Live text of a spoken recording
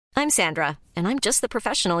I'm Sandra, and I'm just the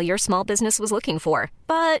professional your small business was looking for.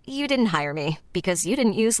 But you didn't hire me because you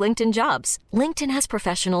didn't use LinkedIn Jobs. LinkedIn has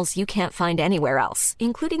professionals you can't find anywhere else,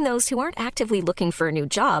 including those who aren't actively looking for a new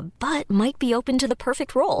job, but might be open to the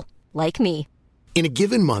perfect role, like me. In a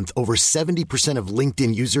given month, over 70% of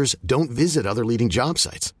LinkedIn users don't visit other leading job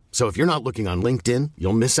sites. So if you're not looking on LinkedIn,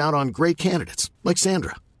 you'll miss out on great candidates like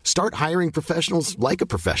Sandra. Start hiring professionals like a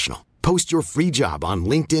professional. Post your free job on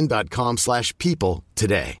linkedin.com/people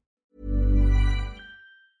today.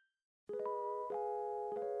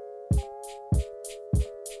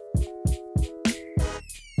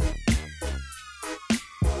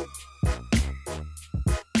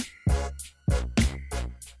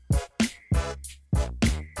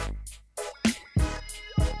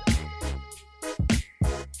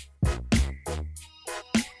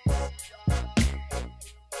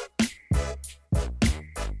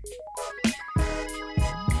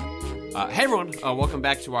 Hey everyone, welcome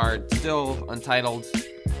back to our still untitled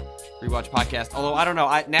rewatch podcast. Although I don't know,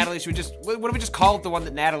 Natalie, should we just what do we just call it? The one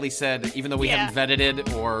that Natalie said, even though we haven't vetted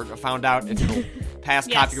it or found out if it'll pass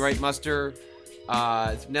copyright muster.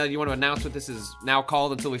 Natalie, you want to announce what this is now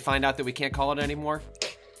called until we find out that we can't call it anymore?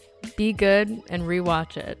 Be good and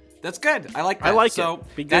rewatch it. That's good. I like that. I like so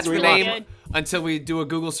it. That's the name until we do a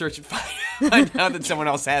Google search and find out that someone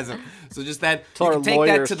else has it. So just that you can take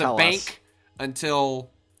that to the bank until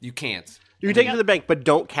you can't. You can take it to the bank, but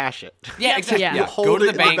don't cash it. Yeah, exactly. Yeah. Yeah. Hold Go to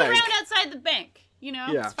it the bank. in the Around outside the bank, you know?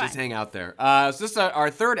 Yeah. It's fine. Just hang out there. So this is our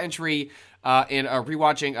third entry in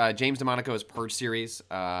rewatching James DeMonaco's Purge series.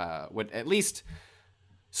 What at least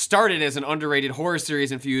started as an underrated horror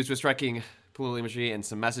series infused with striking political imagery and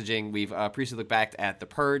some messaging. We've previously looked back at The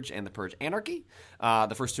Purge and The Purge Anarchy,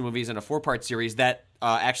 the first two movies in a 4-part series that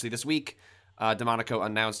actually this week DeMonaco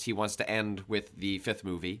announced he wants to end with the 5th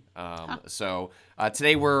movie. So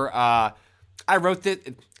today we're... I wrote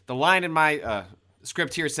the line in my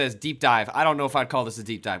script here says deep dive. I don't know if I'd call this a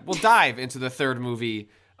deep dive. We'll dive into the third movie,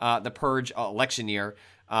 The Purge election year.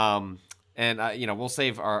 We'll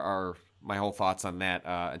save my whole thoughts on that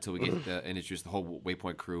until we get and introduce the whole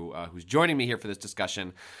Waypoint crew who's joining me here for this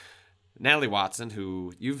discussion. Natalie Watson,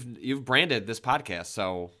 who you've branded this podcast,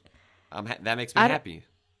 so that makes me happy.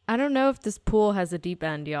 I don't know if this pool has a deep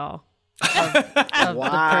end, y'all. Of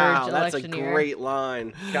Wow, the Purge that's a election year. great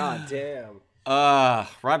line. God damn.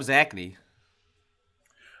 Rob Zacny.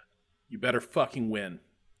 You better fucking win.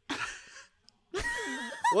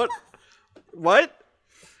 What?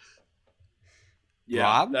 Yeah,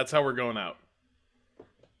 Rob? That's how we're going out.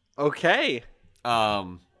 Okay.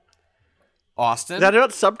 Austin. Is that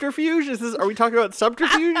about subterfuge? Are we talking about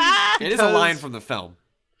subterfuge? It is a line from the film.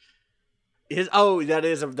 That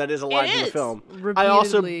is a line from the film. Repeatedly. I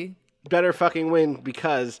also better fucking win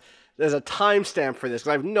because there's a timestamp for this. 'Cause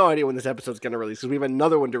I have no idea when this episode's going to release because we have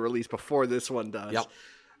another one to release before this one does. Yep.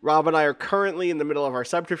 Rob and I are currently in the middle of our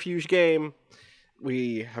subterfuge game.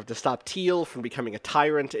 We have to stop Teal from becoming a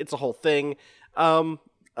tyrant. It's a whole thing. I'll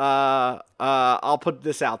put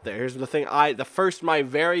this out there. Here's the thing. My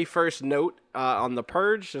very first note on The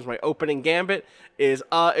Purge, is my opening gambit, is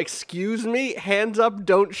excuse me, hands up,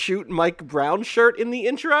 don't shoot Mike Brown shirt in the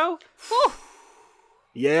intro. Whew.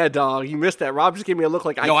 Yeah, dog, you missed that. Rob just gave me a look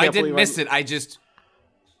like I didn't miss it.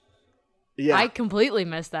 Yeah, I completely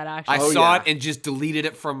missed that, actually. I saw it and just deleted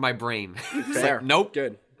it from my brain. fair. Like, nope.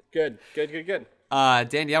 Good.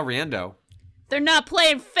 Danielle Riendeau. They're not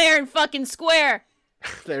playing fair and fucking square.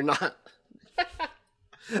 They're not.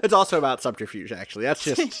 It's also about subterfuge, actually. That's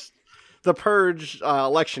just The Purge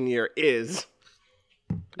election year is.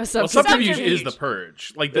 A Well, subterfuge is the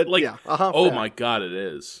Purge. Yeah, my god, it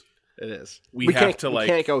is. It is. We can't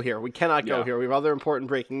go here. We cannot go here. We have other important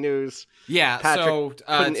breaking news. Yeah, Patrick so put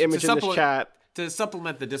an image in the chat. To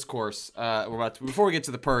supplement the discourse, before we get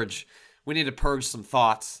to The Purge, we need to purge some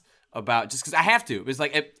thoughts about, just because I have to. It was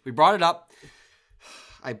like, we brought it up.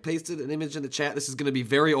 I pasted an image in the chat. This is going to be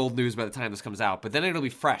very old news by the time this comes out, but then it'll be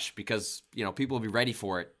fresh because, people will be ready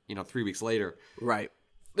for it, 3 weeks later. Right.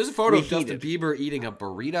 There's a photo of Justin Bieber eating a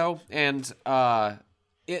burrito, and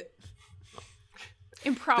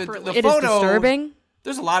Improperly. It is disturbing.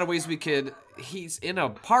 There's a lot of ways he's in a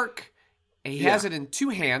park, and he has it in two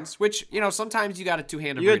hands, which, sometimes you got a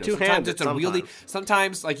two-handed burrito. Sometimes it's a wheelie.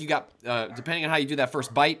 Sometimes, you got, depending on how you do that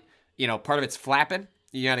first bite, part of it's flapping.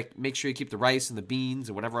 You got to make sure you keep the rice and the beans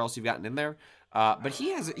and whatever else you've gotten in there. But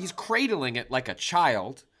he's cradling it like a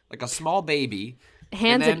child, like a small baby.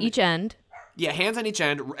 Hands at each end. Yeah, hands on each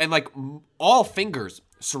end, and all fingers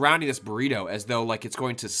surrounding this burrito as though it's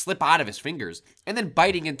going to slip out of his fingers, and then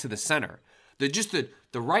biting into the center. The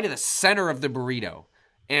right of the center of the burrito.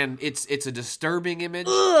 and it's a disturbing image.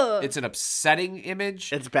 It's an upsetting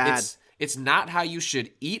image. It's bad. It's not how you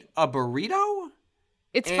should eat a burrito.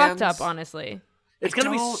 It's And- fucked up, honestly. It's going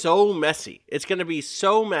to be so messy. It's going to be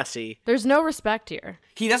so messy. There's no respect here.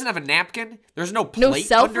 He doesn't have a napkin. There's no plate No underneath.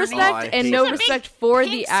 self-respect I and hate no that. respect for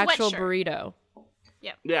Pink the actual sweatshirt. burrito.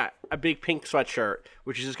 Yeah, a big pink sweatshirt,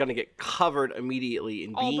 which is just going to get covered immediately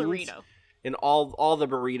in All beans. burrito. In all the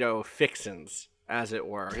burrito fixins, as it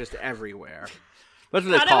were, just everywhere. That's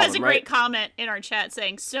what they Prado call has a them, great right? comment in our chat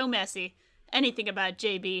saying, so messy. Anything about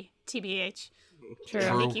JB, TBH. True.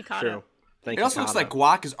 Thank you, Kato. True. Thank It you, also looks Kato.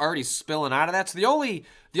 like guac is already spilling out of that. So the only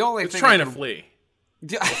It's thing trying I to can- flee.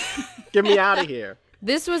 Get me out of here.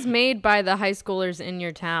 This was made by the high schoolers in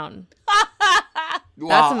your town. Well,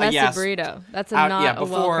 That's a messy yes. burrito. That's Yeah, a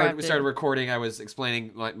before well-crafted. we started recording, I was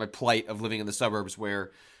explaining my plight of living in the suburbs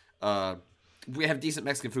where we have decent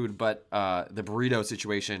Mexican food, but the burrito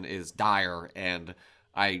situation is dire, and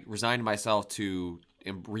I resigned myself to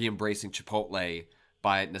re-embracing Chipotle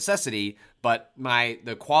by necessity, but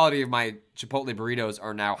the quality of my Chipotle burritos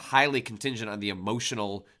are now highly contingent on the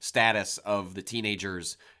emotional status of the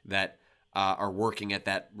teenagers that are working at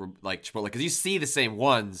that like Chipotle, because you see the same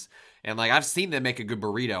ones, and like I've seen them make a good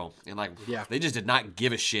burrito, and like they just did not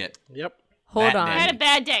give a shit. Yep. Hold that on. day. Had a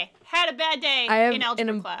bad day. Had a bad day I have in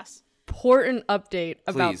algebra an class. Important update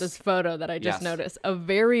about Please. this photo that I just Yes. noticed. A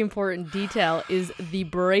very important detail is the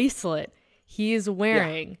bracelet he is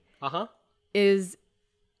wearing Uh-huh. is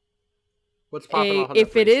What's popping off on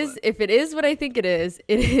if that bracelet? it is what I think it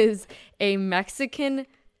is a Mexican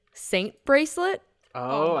saint bracelet.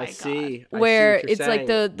 Oh, my I God. see. I see Where what you're it's like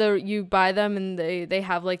saying. the you buy them and they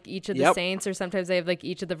have like each of the Yep. saints, or sometimes they have like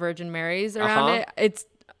each of the Virgin Marys around Uh-huh. it.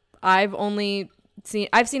 I've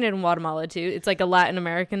seen it in Guatemala too. It's like a Latin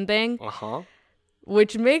American thing, Uh-huh.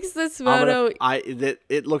 which makes this I'm photo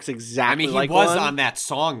it looks I exactly mean, he like was one. on that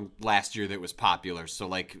song last year that was popular, so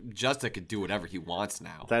like Justa could do whatever he wants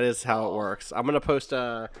now. That is how it works. I'm gonna post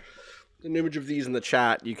an image of these in the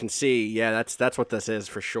chat. You can see. Yeah, that's what this is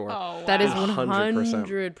for sure. Oh, that is wow.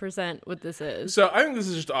 100% what this is. So I think this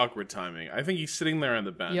is just awkward timing. I think he's sitting there on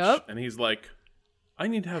the bench, Yup. and he's like, I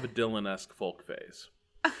need to have a Dylan-esque folk phase.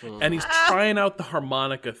 And he's trying out the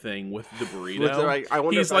harmonica thing with the burrito. With the, like, I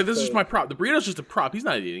wonder he's if like, I this is could- my prop. The burrito's just a prop. He's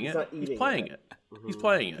not eating it. not He's eating playing it. it. He's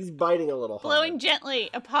playing it. He's biting a little hard. Blowing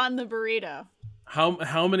gently upon the burrito.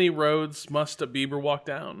 How many roads must a Bieber walk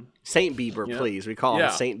down? Saint Bieber, Yeah. please. We call him Yeah.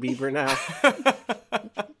 Saint Bieber now.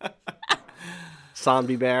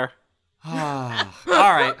 Zombie Bear. All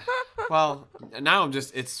right. Well, now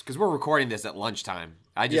it's because we're recording this at lunchtime.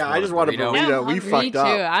 I just want a burrito. Now I'm We hungry. fucked Me too.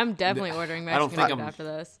 up. I'm definitely ordering I don't Mexican think food I'm- after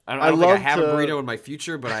this. I I don't think I love have a to- burrito in my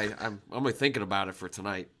future, but I'm only thinking about it for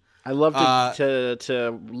tonight. I love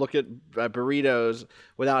to look at burritos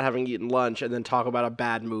without having eaten lunch and then talk about a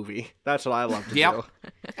bad movie. That's what I love to Yep. do.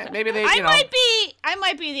 Maybe they, I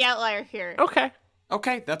might be the outlier here. Okay.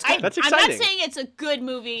 Okay, that's I, good. That's I'm exciting. not saying it's a good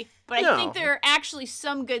movie, but No. I think there are actually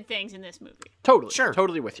some good things in this movie. Totally. Sure.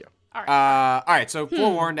 Totally with you. All right. All right, so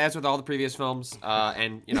forewarned, as with all the previous films,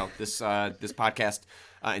 and this this podcast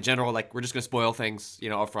in general, like we're just gonna spoil things,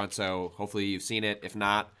 up front. So hopefully you've seen it. If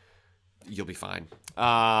not, you'll be fine.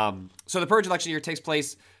 So the Purge election year takes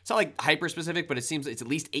place. It's not like hyper specific, but it seems it's at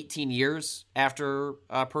least 18 years after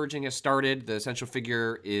purging has started. The essential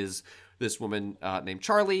figure is this woman named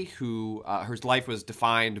Charlie, who her life was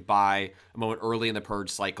defined by a moment early in the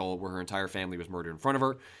Purge cycle where her entire family was murdered in front of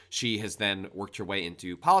her. She has then worked her way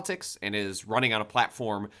into politics and is running on a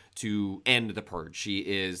platform to end the Purge. She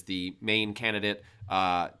is the main candidate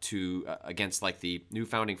against like the new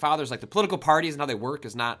founding fathers. Like the political parties and how they work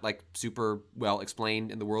is not like super well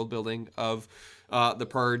explained in the world building of the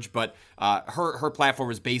Purge, but her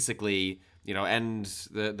platform is basically end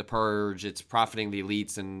the Purge. It's profiting the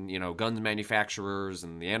elites and guns manufacturers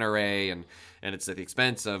and the NRA, and it's at the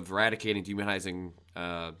expense of eradicating, dehumanizing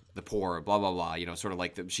the poor. Blah blah blah. Sort of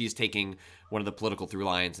like she's taking one of the political through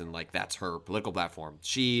lines, and like that's her political platform.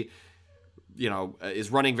 She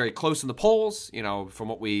is running very close in the polls. From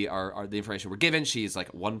what we are the information we're given, she's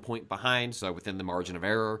like 1 point behind, so within the margin of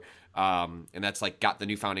error. And that's like got the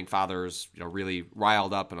new founding fathers, really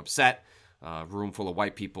riled up and upset. Room full of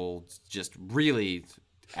white people, just really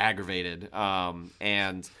aggravated.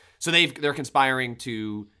 And so they're conspiring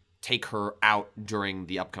to take her out during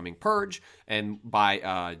the upcoming Purge, and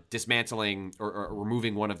by dismantling or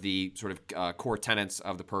removing one of the sort of core tenets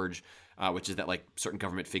of the Purge, which is that like certain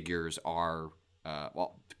government figures are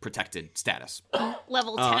protected status.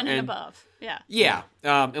 Level 10 and and- above. Yeah. Yeah,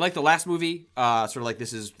 and like the last movie, sort of like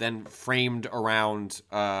this is then framed around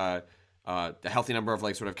a healthy number of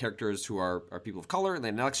like sort of characters who are people of color. And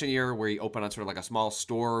then the election year where you open on sort of like a small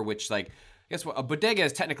store, which like I guess a bodega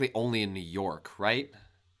is technically only in New York, right?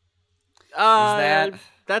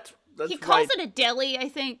 That's He calls right. it a deli, I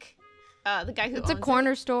think. The guy who It's a owns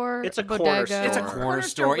corner store. It's a bodega. corner store. It's a corner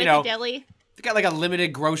store, with you know. a deli. They got like a limited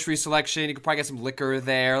grocery selection. You could probably get some liquor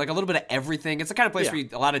there, like a little bit of everything. It's the kind of place where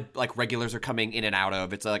a lot of like regulars are coming in and out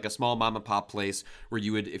of. It's like a small mom and pop place where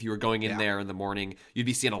you would, if you were going in there in the morning, you'd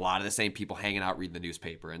be seeing a lot of the same people hanging out reading the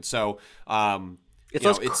newspaper. And so, It's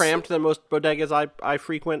less cramped than most bodegas I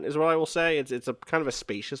frequent, is what I will say. It's a kind of a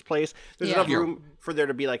spacious place. There's enough room for there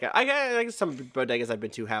to be like I guess some bodegas I've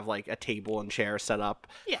been to have like a table and chair set up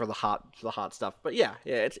for the hot stuff. But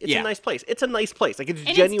it's a nice place. It's a nice place. Like it's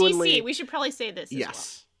And genuinely. it's DC. We should probably say this.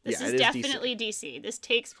 Yes. As well. This is definitely DC. This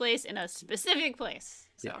takes place in a specific place.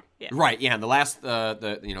 So, yeah. Right, yeah. And the last,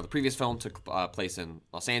 the previous film took place in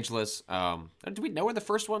Los Angeles. Do we know where the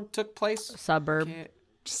first one took place? Suburb.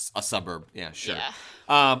 A suburb, yeah, sure.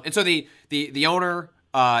 Yeah. And so the owner,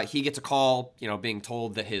 he gets a call, being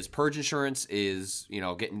told that his purge insurance is,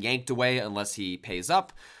 getting yanked away unless he pays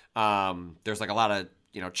up. There's like a lot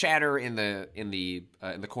of chatter in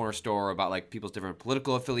the corner store about like people's different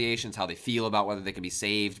political affiliations, how they feel about whether they can be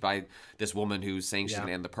saved by this woman who's saying she's going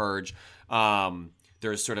to end the purge.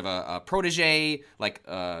 There's sort of a protege, like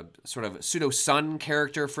a sort of pseudo son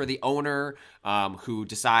character for the owner, who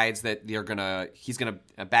decides that he's gonna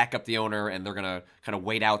back up the owner, and they're gonna kind of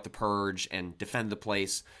wait out the purge and defend the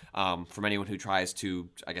place from anyone who tries to,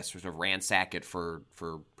 I guess, sort of ransack it for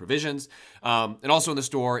provisions. And also in the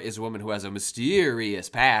store is a woman who has a mysterious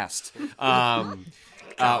past,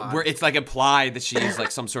 where it's like implied that she's like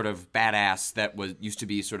some sort of badass that used to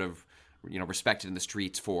be sort of respected in the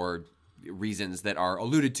streets for reasons that are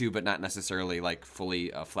alluded to but not necessarily like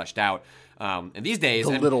fully fleshed out. And these days,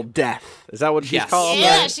 The Little Death. Is that what she's called?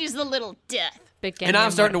 Yeah, she's the Little Death. And now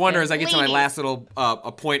I'm starting to wonder, as I get to my Lady. last little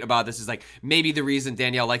a point about this, is like maybe the reason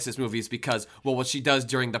Danielle likes this movie is because, well, what she does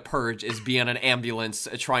during the purge is be on an ambulance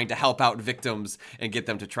trying to help out victims and get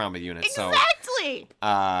them to trauma units. Exactly. So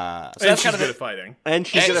And that's she's kind of good at fighting. And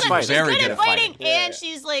she's good at fighting. Very Good good at fighting, and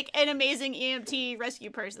she's like an amazing EMT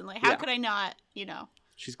rescue person. Like, how could I not,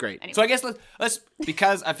 She's great. Anyway. So I guess let's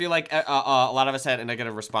because I feel like a lot of us had a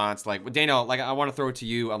negative response. Like Daniel, like I want to throw it to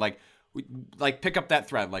you. I'm like pick up that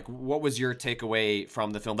thread. Like, what was your takeaway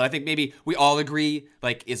from the film? That I think maybe we all agree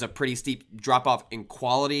like is a pretty steep drop off in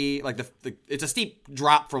quality. Like it's a steep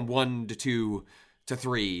drop from 1 to 2 to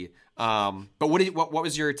 3. But what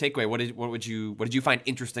was your takeaway? What did you find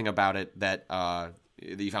interesting about it that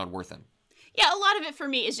you found worth it? Yeah, a lot of it for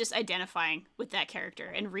me is just identifying with that character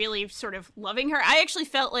and really sort of loving her. I actually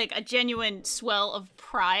felt like a genuine swell of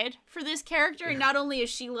pride for this character. And not only is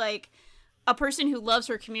she like a person who loves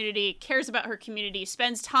her community, cares about her community,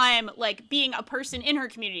 spends time like being a person in her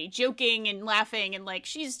community, joking and laughing, and like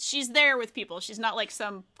she's there with people. She's not like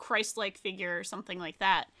some Christ-like figure or something like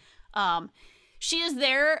that. She is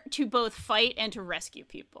there to both fight and to rescue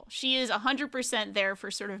people. She is 100% there for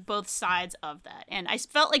sort of both sides of that. And I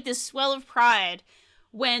felt like this swell of pride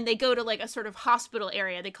when they go to like a sort of hospital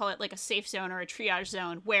area. They call it like a safe zone or a triage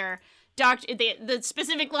zone where the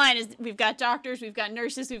specific line is we've got doctors, we've got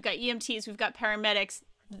nurses, we've got EMTs, we've got paramedics.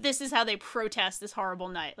 This is how they protest this horrible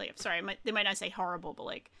night. Like, sorry, they might not say horrible, but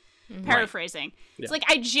like paraphrasing. Right. It's like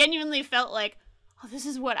I genuinely felt like, oh, this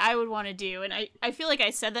is what I would want to do. And I feel like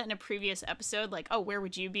I said that in a previous episode, like, oh, where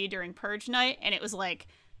would you be during Purge night? And it was like,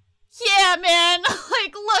 yeah, man,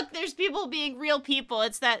 like, look, there's people being real people.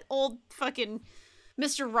 It's that old fucking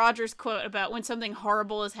Mr. Rogers quote about when something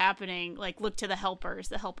horrible is happening, like, look to the helpers.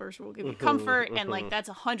 The helpers will give you comfort. And, like, that's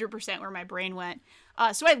 100% where my brain went.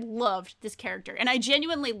 So I loved this character. And I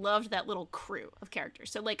genuinely loved that little crew of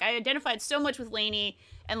characters. So, like, I identified so much with Lainey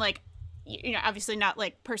and, like, obviously not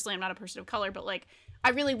like personally, I'm not a person of color, but like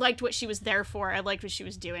I really liked what she was there for. I liked what she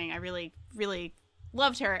was doing. I really, really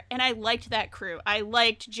loved her, and I liked that crew. I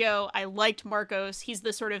liked Joe. I liked Marcos. He's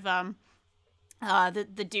the sort of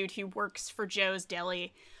the dude who works for Joe's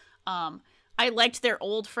Deli. I liked their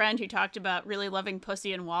old friend who talked about really loving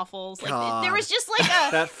pussy and waffles. Like there was just like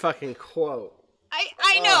a that fucking quote.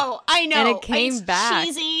 I know, and it came it's back.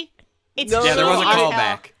 Cheesy. It's No, Yeah, there was a cheesy as hell.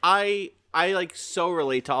 callback. I like so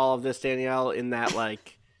relate to all of this, Danielle, in that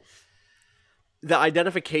like the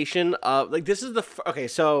identification of like this is the okay.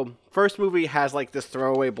 So first movie has like this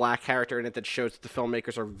throwaway black character in it that shows that the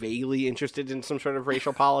filmmakers are vaguely interested in some sort of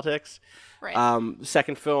racial politics. Right.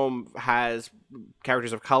 Second film has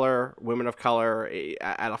characters of color, women of color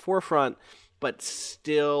at a forefront, but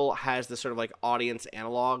still has this sort of like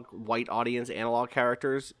white audience analog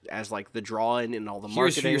characters as like the draw-in and all the Here's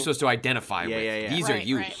marketing. who you're supposed to identify with. Yeah. These are Right,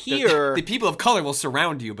 you. right. Here- the people of color will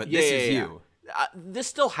surround you, but this is you. This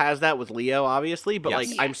still has that with Leo, obviously, but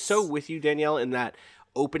Yes. like I'm so with you, Danielle, in that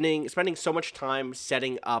spending so much time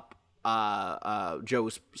setting up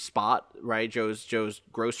Joe's spot, right? Joe's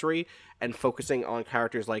grocery, and focusing on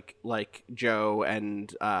characters like Joe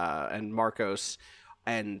and Marcos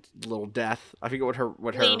and Little Death. I forget what her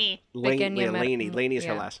Lainey. Lainey is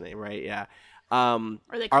her Yeah. last name, right? Yeah. Or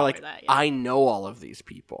they call Are her like, that, yeah. I know all of these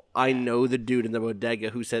people. I know the dude in the bodega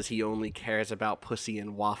who says he only cares about pussy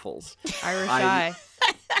and waffles. Irish Eye.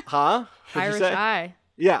 Huh? What'd you Irish say? Eye.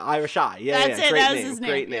 Yeah, Irish Eye. Yeah, That's yeah. it, Great that was name. his name,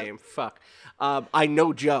 Great yep. name. Fuck. I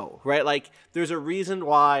know Joe, right? Like, there's a reason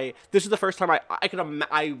why this is the first time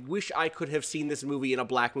I wish I could have seen this movie in a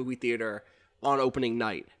black movie theater on opening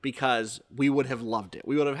night, because we would have loved it.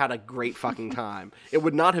 We would have had a great fucking time. It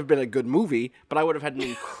would not have been a good movie, but I would have had an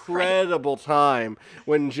incredible time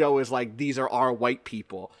when Joe is like, "These are our white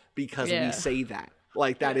people," because Yeah. we say that.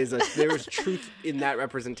 Like, there's truth in that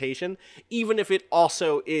representation, even if it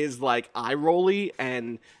also is like eye-rolly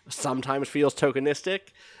and sometimes feels tokenistic.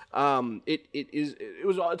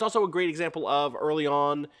 It's also a great example of early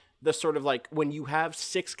on the sort of like when you have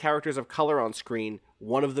 6 characters of color on screen,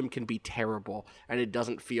 one of them can be terrible, and it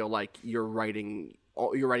doesn't feel like you're writing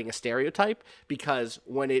a stereotype, because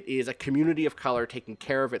when it is a community of color taking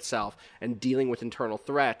care of itself and dealing with internal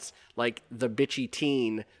threats, like the bitchy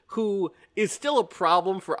teen, who is still a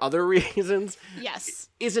problem for other reasons, Yes.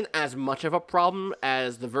 isn't as much of a problem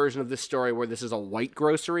as the version of this story where this is a white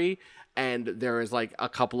grocery and there is like a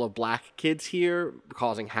couple of black kids here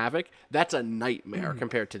causing havoc. That's a nightmare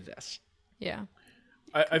compared to this. Yeah.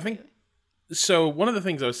 I think so. One of the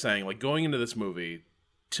things I was saying, like going into this movie,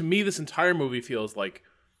 to me, this entire movie feels like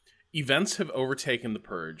events have overtaken The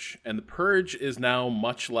Purge, and The Purge is now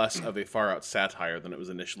much less of a far out satire than it was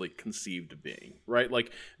initially conceived of being. Right?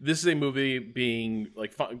 Like, this is a movie being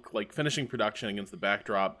like finishing production against the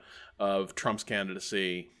backdrop of Trump's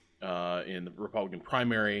candidacy in the Republican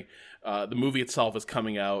primary. The movie itself is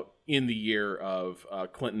coming out in the year of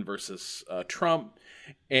Clinton versus Trump,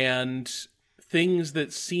 and things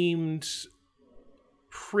that seemed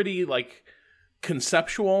pretty like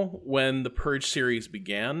conceptual when the Purge series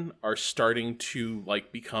began are starting to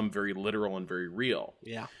like become very literal and very real.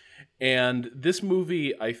 Yeah. And this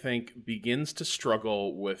movie, I think, begins to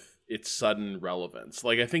struggle with its sudden relevance.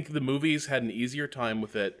 Like, I think the movies had an easier time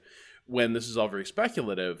with it when this is all very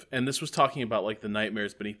speculative, and this was talking about like the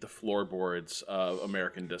nightmares beneath the floorboards of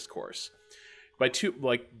American discourse. By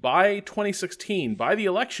 2016, by the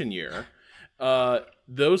election year,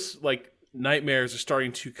 those like nightmares are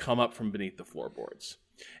starting to come up from beneath the floorboards.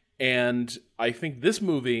 And I think this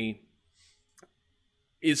movie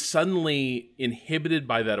is suddenly inhibited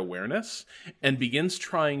by that awareness and begins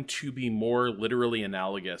trying to be more literally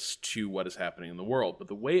analogous to what is happening in the world. But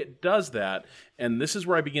the way it does that, and this is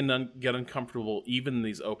where I begin to get uncomfortable even in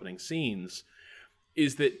these opening scenes,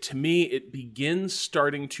 is that to me it begins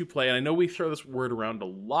starting to play, and I know we throw this word around a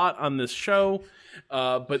lot on this show,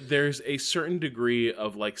 but there's a certain degree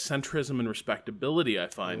of like centrism and respectability I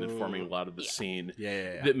find in forming a lot of the scene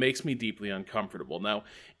that makes me deeply uncomfortable. Now,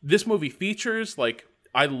 this movie features like,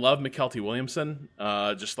 I love McKelty Williamson.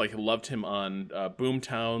 Just like loved him on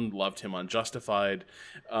Boomtown, loved him on Justified.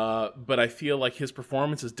 But I feel like his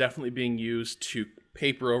performance is definitely being used to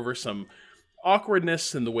paper over some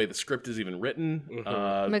awkwardness in the way the script is even written.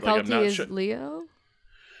 McKelty is Leo?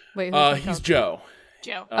 Wait, he's Joe.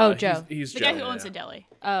 Joe. Joe. He's The Joe, guy who owns a deli.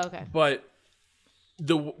 Oh, okay. But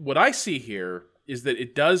what I see here is that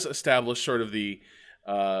it does establish sort of the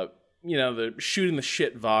the shooting the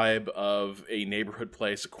shit vibe of a neighborhood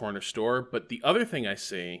place, a corner store. But the other thing I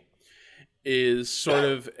see is sort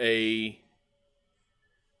of a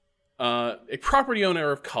property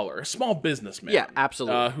owner of color, a small businessman. Yeah,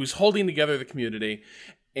 absolutely. Who's holding together the community.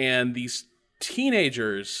 And these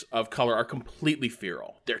teenagers of color are completely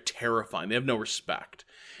feral. They're terrifying. They have no respect.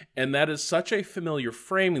 And that is such a familiar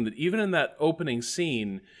framing that even in that opening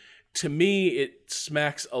scene, to me, it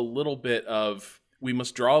smacks a little bit of, we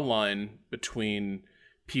must draw a line between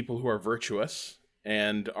people who are virtuous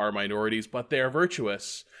and are minorities, but they are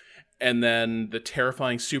virtuous, and then the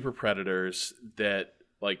terrifying super predators that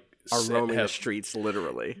like are roaming the streets,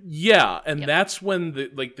 literally. Yeah, and that's when the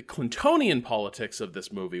Clintonian politics of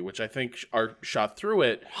this movie, which I think are shot through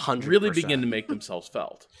it, 100%. really begin to make themselves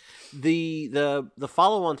felt. The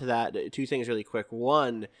follow on to that, 2 things really quick.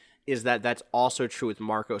 One is that that's also true with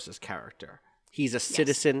Marcos's character. He's a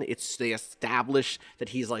citizen. They establish that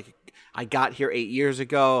he's like, I got here 8 years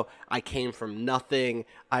ago. I came from nothing.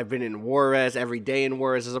 I've been in Juarez. Every day in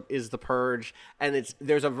Juarez is the purge. And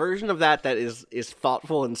there's a version of that is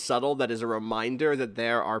thoughtful and subtle, that is a reminder that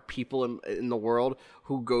there are people in the world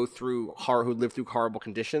who go through who live through horrible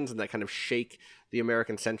conditions, and that kind of shake the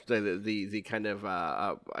American the kind of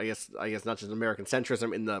I guess not just American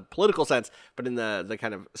centrism in the political sense, but in the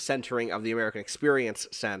kind of centering of the American experience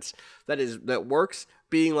sense that works.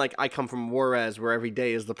 Being like, I come from Juarez, where every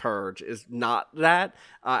day is the purge, is not that,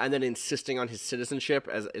 and then insisting on his citizenship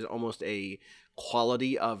as almost a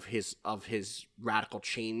quality of his radical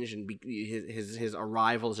change and his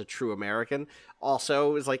arrival as a true American.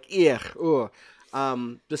 Also, is like, ugh.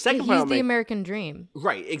 The second he's the American dream.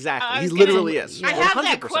 Right, exactly. He literally is. I have 100%.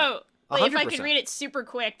 that quote. Like, if I could 100%. read it super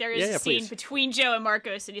quick, there is a scene please. between Joe and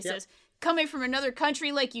Marcos, and he says, "Coming from another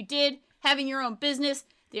country like you did, having your own business,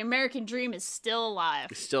 the American dream is still alive."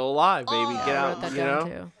 He's still alive, baby. Get I out, wrote that you down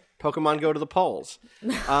know. too. Pokemon go to the polls.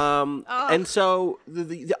 And so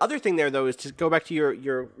the other thing there, though, is to go back to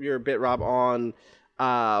your bit, Rob, on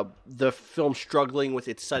the film struggling with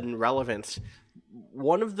its sudden relevance.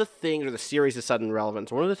 One of the things, or the series of sudden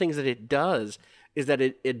relevance, one of the things that it does is that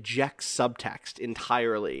it ejects subtext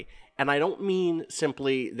entirely. And I don't mean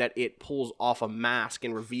simply that it pulls off a mask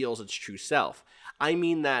and reveals its true self. I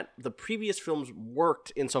mean that the previous films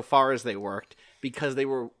worked insofar as they worked because they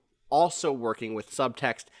were also working with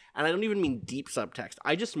subtext. And I don't even mean deep subtext.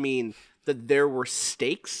 I just mean that there were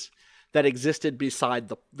stakes that existed beside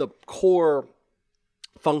the core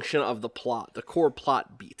function of the plot, the core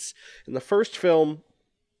plot beats. In the first film,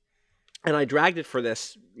 and I dragged it for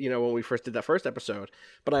this, when we first did that first episode,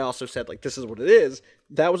 but I also said, like, this is what it is.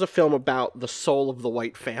 That was a film about the soul of the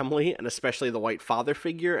white family, and especially the white father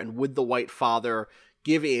figure, and would the white father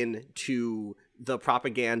give in to the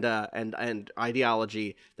propaganda and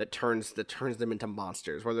ideology that turns them into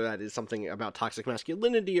monsters, whether that is something about toxic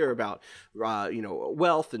masculinity or about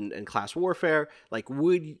wealth and class warfare. Like,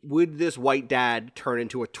 would this white dad turn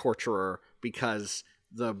into a torturer because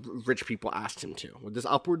the rich people asked him to? Would this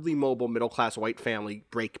upwardly mobile middle-class white family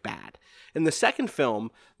break bad? In the second film,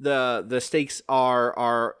 the stakes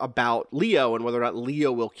are about Leo and whether or not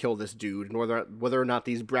Leo will kill this dude, and whether or not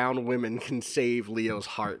these brown women can save Leo's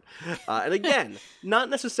heart. And again, not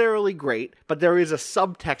necessarily great, but there is a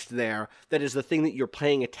subtext there that is the thing that you're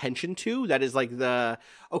paying attention to. That is like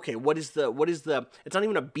what is the it's not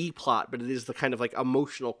even a B plot, but it is the kind of like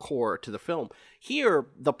emotional core to the film. Here,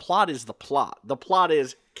 the plot is the plot. The plot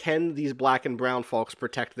is, can these black and brown folks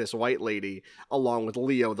protect this white lady along with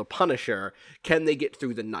Leo the Punisher? Can they get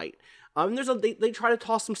through the night? They try to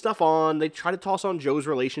toss some stuff on. They try to toss on Joe's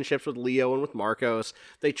relationships with Leo and with Marcos.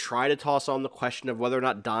 They try to toss on the question of whether or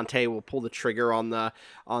not Dante will pull the trigger on the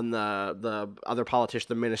other politician,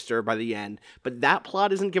 the minister, by the end. But that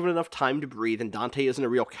plot isn't given enough time to breathe, and Dante isn't a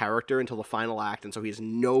real character until the final act, and so he has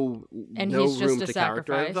no room to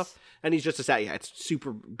characterize himself. And he's just it's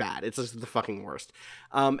super bad. It's just the fucking worst.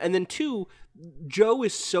 And then two, Joe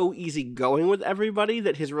is so easygoing with everybody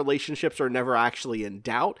that his relationships are never actually in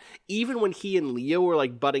doubt. Even when he and Leo are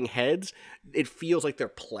like butting heads, it feels like they're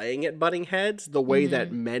playing at butting heads the way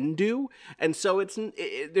that men do. And so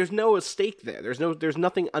there's no stake there. There's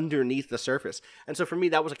nothing underneath the surface. And so for me,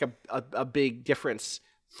 that was like a big difference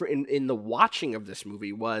in the watching of this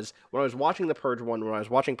movie. Was when I was watching The Purge 1, when I was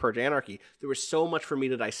watching Purge Anarchy, there was so much for me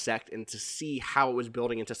to dissect and to see how it was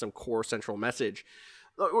building into some core central message.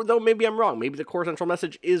 Though maybe I'm wrong. Maybe the core central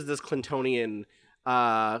message is this Clintonian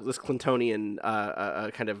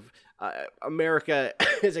kind of America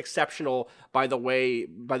is exceptional by the way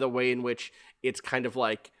in which it's kind of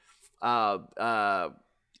like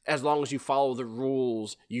as long as you follow the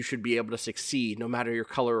rules, you should be able to succeed, no matter your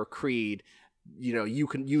color or creed.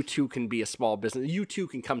 You too can be a small business. You too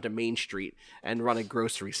can come to Main Street and run a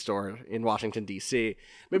grocery store in Washington, D.C.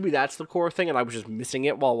 Maybe that's the core thing, and I was just missing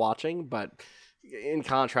it while watching. But in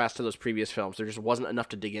contrast to those previous films, there just wasn't enough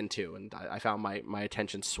to dig into, and I found my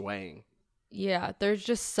attention swaying. Yeah, there's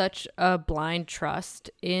just such a blind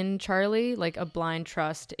trust in Charlie, like a blind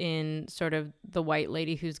trust in sort of the white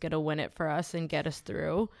lady who's going to win it for us and get us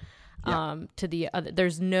through. To the other,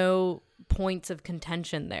 there's no points of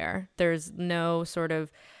contention there. There's no sort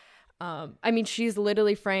of, she's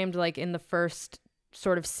literally framed like in the first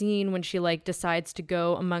sort of scene when she like decides to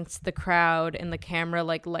go amongst the crowd and the camera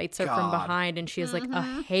like lights her from behind, and she has like a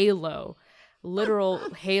halo, literal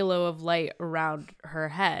halo of light around her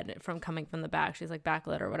head from coming from the back. She's like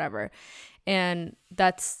backlit or whatever, and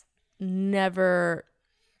that's never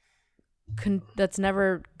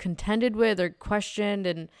contended with or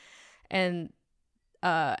questioned, and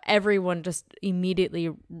everyone just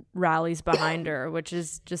immediately rallies behind her, which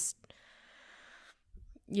is just,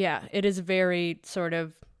 yeah, it is very sort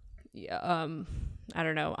of, I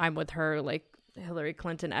don't know, I'm with her, like Hillary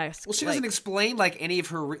Clinton-esque. Well, she doesn't explain like any of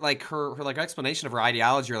her like her like explanation of her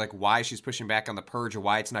ideology or like why she's pushing back on the purge or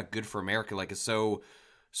why it's not good for America. Like it's so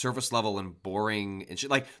surface level and boring and shit.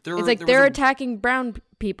 Like it's like they're attacking brown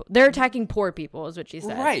people. They're attacking poor people, is what she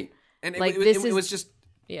said. Right, and like it was just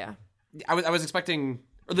yeah. I was expecting.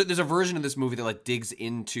 Or there's a version of this movie that like digs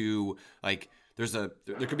into like. There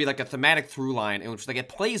could be like a thematic through line in which like it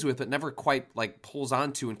plays with but never quite like pulls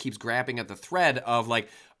onto and keeps grabbing at the thread of like,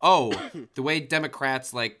 oh, the way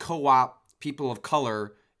Democrats like co-opt people of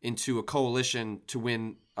color into a coalition to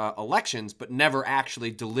win elections, but never actually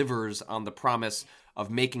delivers on the promise of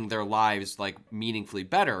making their lives like meaningfully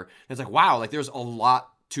better. And it's like, wow, like there's a lot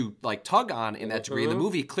to like tug on in that degree. And the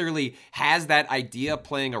movie clearly has that idea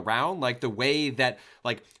playing around, like the way that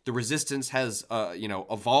like the resistance has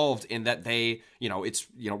evolved in that they, it's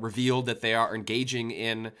revealed that they are engaging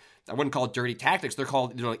in, I wouldn't call it dirty tactics, they're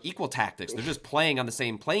called equal tactics. They're just playing on the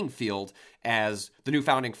same playing field as the new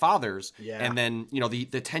founding fathers. Yeah. And then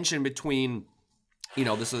the tension between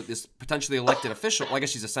this potentially elected official. Well, I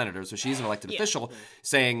guess she's a senator, so she's an elected official,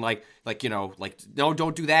 saying no,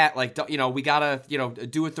 don't do that. Like, we gotta,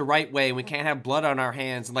 do it the right way. And we can't have blood on our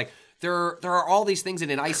hands. And like, there are all these things, and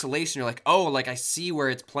in isolation, you're like, oh, like I see where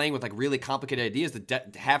it's playing with like really complicated ideas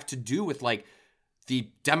that have to do with like the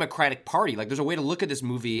Democratic Party. Like, there's a way to look at this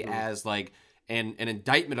movie as like an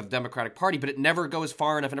indictment of the Democratic Party, but it never goes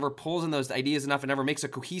far enough. It never pulls in those ideas enough. It never makes a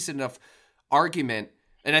cohesive enough argument.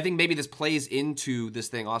 And I think maybe this plays into this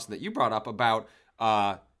thing, Austin, that you brought up about,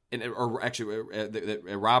 Rob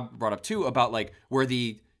brought up too, about like where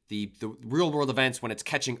the real world events, when it's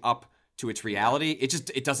catching up to its reality,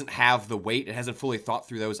 it doesn't have the weight. It hasn't fully thought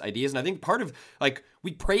through those ideas. And I think part of like,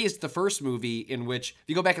 we praised the first movie, in which if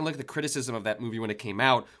you go back and look at the criticism of that movie when it came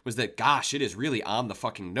out, was that, gosh, it is really on the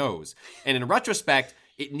fucking nose. And in retrospect,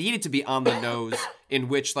 it needed to be on the nose, in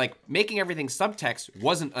which like making everything subtext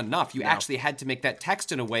wasn't enough. You actually had to make that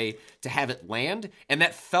text in a way to have it land. And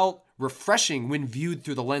that felt refreshing when viewed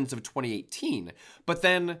through the lens of 2018. But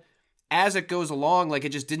then as it goes along, like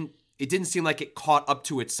it didn't seem like it caught up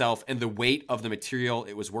to itself and the weight of the material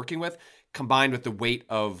it was working with, combined with the weight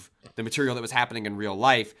of the material that was happening in real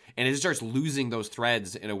life. And it starts losing those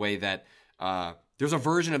threads in a way that, there's a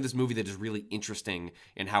version of this movie that is really interesting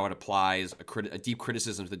in how it applies a deep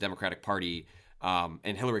criticism to the Democratic Party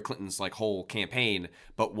and Hillary Clinton's like whole campaign,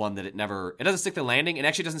 but one that it doesn't stick the landing, and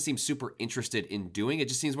actually doesn't seem super interested in doing. It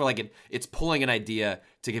just seems more like it's pulling an idea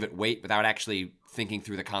to give it weight without actually thinking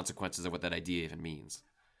through the consequences of what that idea even means.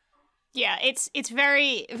 Yeah, it's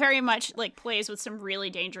very, very much like plays with some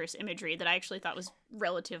really dangerous imagery that I actually thought was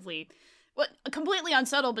relatively, completely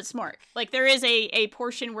unsubtle but smart. Like there is a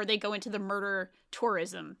portion where they go into the murder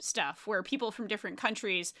tourism stuff, where people from different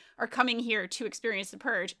countries are coming here to experience the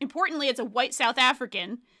purge. Importantly, it's a white South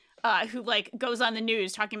African who like goes on the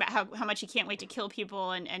news talking about how much he can't wait to kill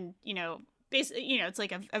people and basically, it's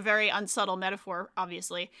like a very unsubtle metaphor,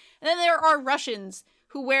 obviously. And then there are Russians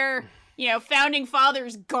who wear founding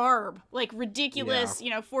fathers garb, like ridiculous,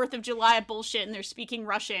 4th of July bullshit, and they're speaking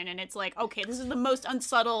Russian, and it's like, okay, this is the most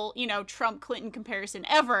unsubtle, Trump-Clinton comparison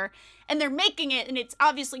ever, and they're making it, and it's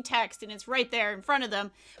obviously text, and it's right there in front of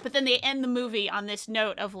them, but then they end the movie on this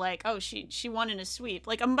note of like, oh, she won in a sweep.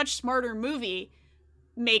 Like, a much smarter movie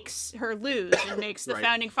makes her lose, and makes the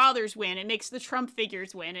founding fathers win, it makes the Trump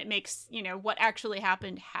figures win, it makes, what actually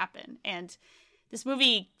happened happen, and this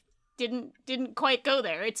movie didn't quite go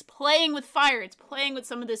there. It's playing with fire. It's playing with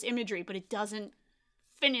some of this imagery, but it doesn't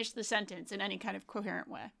finish the sentence in any kind of coherent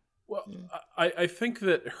way. Well, I think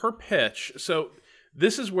that her pitch, so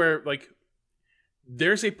this is where, like,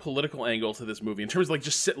 there's a political angle to this movie in terms of, like,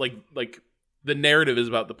 just like the narrative is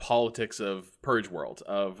about the politics of Purge World,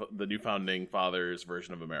 of the new founding fathers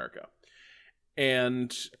version of America.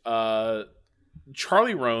 And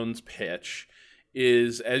Charlie Roan's pitch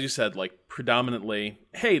is, as you said, like predominantly,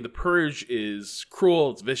 hey, the purge is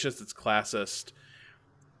cruel, it's vicious, it's classist.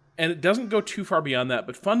 And it doesn't go too far beyond that,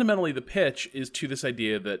 but fundamentally the pitch is to this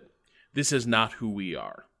idea that this is not who we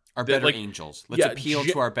are. Our better angels. Let's appeal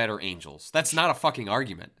to our better angels. That's not a fucking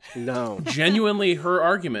argument. No. Genuinely, her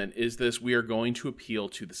argument is this: we are going to appeal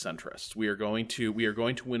to the centrists. We are going to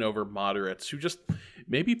win over moderates who just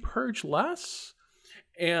maybe purge less.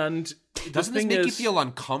 And doesn't this make you feel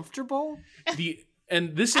uncomfortable?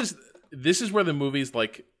 This is where the movie's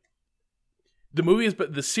like,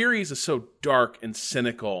 but the series is so dark and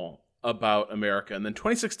cynical about America. And then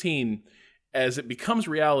 2016, as it becomes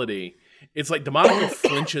reality, it's like DeMonico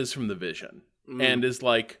flinches from the vision. and is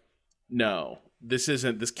like, no, this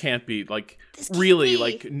can't be, like, This can't really, be.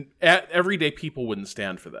 like, everyday people wouldn't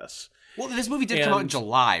stand for this. Well, this movie did come out in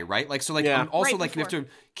July, right? Like, so, like, Yeah. also, Right like, you have before. to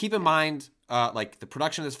keep in mind, like, the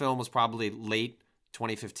production of this film was probably late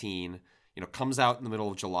 2015. Comes out in the middle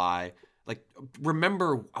of July. Like,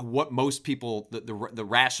 remember what most people, the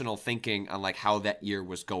rational thinking on, like, how that year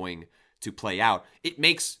was going to play out. It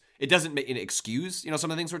doesn't make an excuse, some of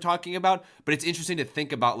the things we're talking about, but it's interesting to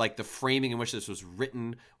think about, like, the framing in which this was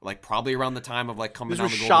written, like, probably around the time of, like, coming This down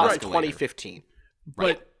was the shot golden in escalator. 2015.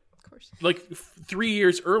 But, Of course. like, 3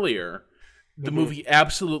 years earlier, the movie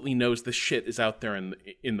absolutely knows the shit is out there in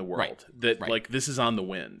the world. Right. That, Right. like, this is on the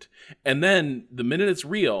wind. And then, the minute it's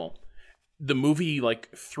real, the movie, like,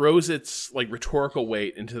 throws its, like, rhetorical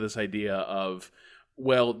weight into this idea of,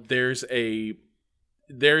 well, there is a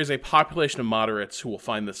population of moderates who will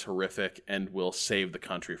find this horrific and will save the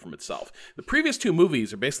country from itself. The previous two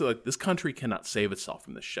movies are basically like, this country cannot save itself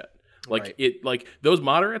from this shit. Like, Right. those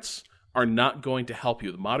moderates are not going to help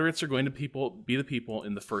you. The moderates are going to be the people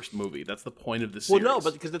in the first movie. That's the point of the series. Well, no,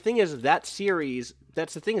 but because the thing is, that series,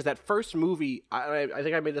 that's the thing, is that first movie, I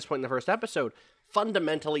think I made this point in the first episode,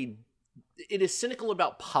 fundamentally, it is cynical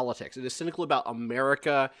about politics. It is cynical about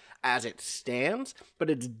America as it stands, but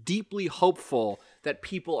it's deeply hopeful that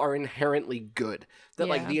people are inherently good. That,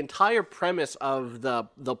 like, Yeah. the entire premise of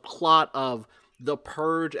the plot of the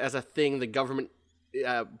Purge as a thing the government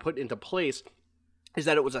put into place is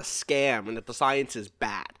that it was a scam and that the science is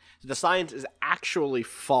bad. The science is actually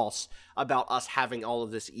false about us having all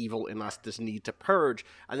of this evil in us, this need to purge,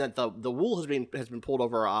 and that the wool has been pulled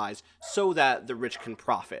over our eyes so that the rich can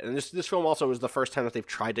profit. And this film also is the first time that they've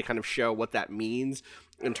tried to kind of show what that means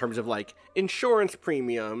in terms of, like, insurance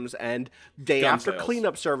premiums and day Gun after sales.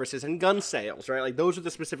 cleanup services and gun sales, right? Like, those are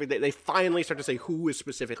the specific. They finally start to say who is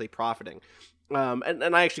specifically profiting. I'm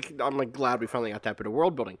like glad we finally got that bit of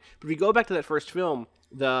world building. But if you go back to that first film,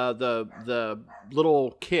 the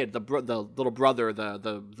little kid, the little brother,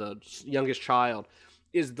 the youngest child,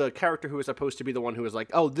 is the character who is supposed to be the one who is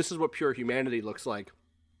like, oh, this is what pure humanity looks like.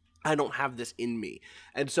 I don't have this in me.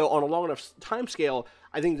 And so on a long enough time scale,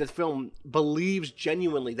 I think the film believes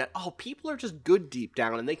genuinely that, oh, people are just good deep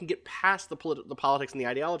down and they can get past the politics and the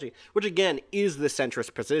ideology, which again is the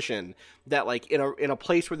centrist position that, like, in a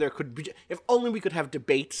place where there could be, if only we could have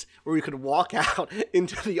debates where we could walk out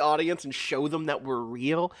into the audience and show them that we're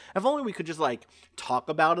real, if only we could just, like, talk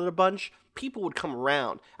about it a bunch, people would come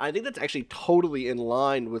around. And I think that's actually totally in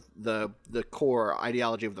line with the core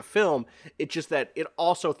ideology of the film. It's just that it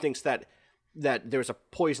also thinks that there's a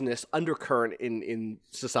poisonous undercurrent in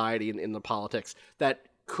society and in the politics that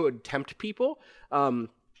could tempt people. Though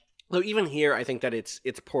even here, I think that it's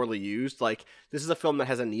poorly used. Like, this is a film that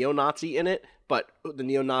has a neo-Nazi in it, but the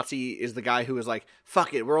neo-Nazi is the guy who is like,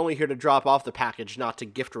 fuck it, we're only here to drop off the package, not to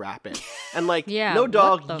gift wrap it. And, like, Yeah, no, what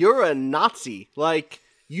dog, the you're a Nazi. Like,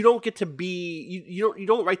 you don't get to be, you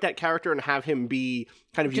don't write that character and have him be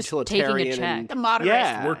kind of Just taking a utilitarian. check. And, The moderate.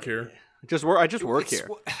 yeah. Work here. I just work here.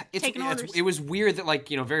 Taking orders. It was weird that, like,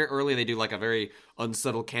 very early they do, like, a very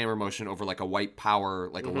unsubtle camera motion over, like, a white power,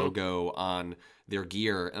 like, a logo on their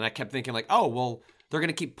gear. And I kept thinking, like, oh, well, they're going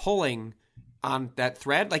to keep pulling on that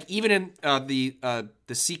thread. Like, even in the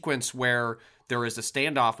sequence where there is a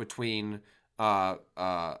standoff between a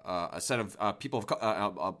set of people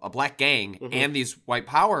of a black gang and these white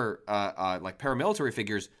power like paramilitary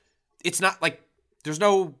figures, it's not like there's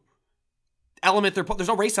no element, there's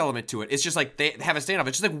no race element to it. It's just like they have a standoff.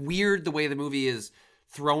 It's just like weird the way the movie is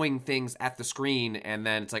throwing things at the screen, and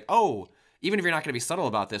then it's like, oh, even if you're not going to be subtle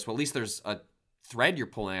about this, well, at least there's a thread you're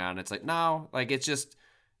pulling on. It's like, no, like, it's just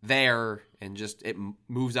there, and just it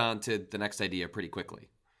moves on to the next idea pretty quickly.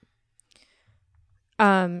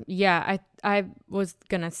 Yeah, I was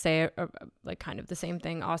gonna say like kind of the same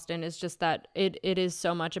thing, Austin. Is just that it is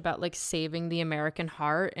so much about, like, saving the American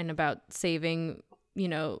heart and about saving,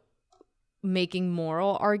 making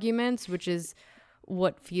moral arguments, which is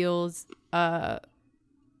what feels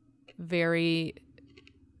very,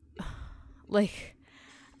 like,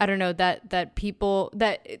 I don't know, that people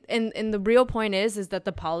that, and the real point is that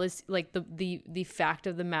the policy, like, the fact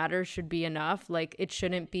of the matter should be enough. Like, it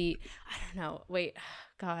shouldn't be, I don't know, wait,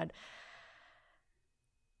 God.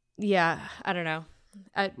 Yeah, I don't know.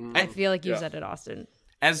 I feel like you said it, Austin.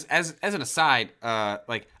 As an aside,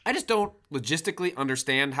 like, I just don't logistically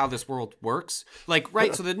understand how this world works. Like,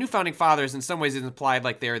 right, so the new founding fathers, in some ways, it's implied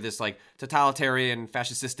like they're this, like, totalitarian,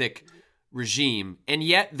 fascistic regime, and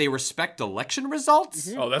yet they respect election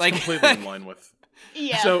results. Oh, that's like, completely in line with.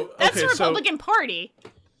 Yeah, So, that's okay, the so- Republican Party.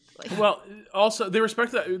 obviously. Well, also they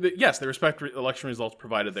respect that. Yes, they respect election results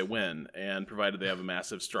provided they win and provided they have a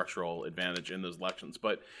massive structural advantage in those elections.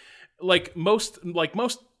 But like most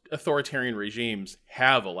authoritarian regimes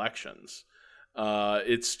have elections.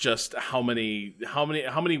 It's just how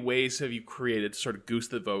many ways have you created to sort of goose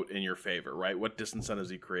the vote in your favor, right? What disincentives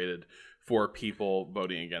have you created for people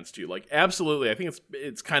voting against you? Like, absolutely, I think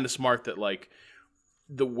it's kind of smart that like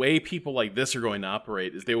the way people like this are going to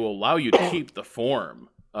operate is they will allow you to keep the form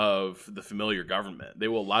of the familiar government. They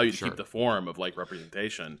will allow you to keep the form of like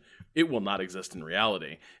representation. It will not exist in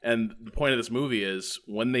reality. And the point of this movie is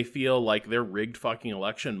when they feel like their rigged fucking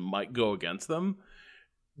election might go against them,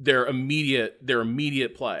 their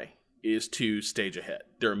immediate play is to stage a hit.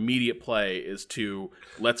 Their immediate play is to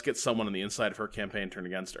let's get someone on the inside of her campaign turned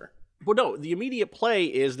against her. Well, no, the immediate play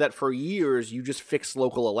is that for years you just fix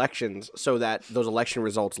local elections so that those election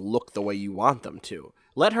results look the way you want them to.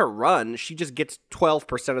 Let her run; she just gets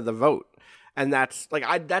 12% of the vote, and that's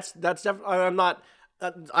like that's definitely.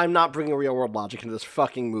 I'm not bringing real world logic into this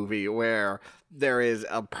fucking movie where there is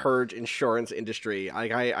a purge insurance industry.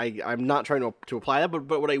 I'm not trying to apply that,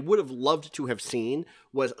 but what I would have loved to have seen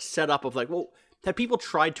was set up of like, well, have people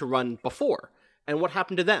tried to run before? And what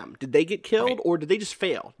happened to them? Did they get killed or did they just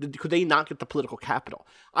fail? Could they not get the political capital?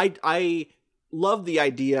 I love the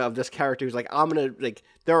idea of this character who's like,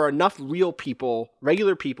 there are enough real people,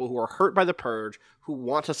 regular people who are hurt by the purge who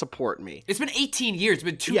want to support me. It's been 18 years. It's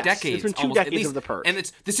been two decades. It's been two decades of the purge.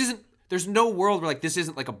 And there's no world where like this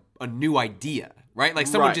isn't like a new idea, right? Like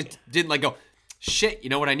someone just didn't like go, shit, you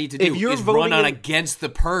know what I need to do is run on against the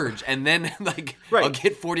purge, and then like I'll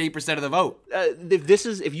get 48% of the vote.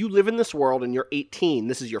 If you live in this world and you're 18,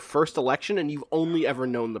 this is your first election and you've only ever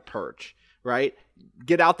known the purge, right?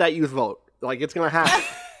 Get out that youth vote. Like, it's going to happen,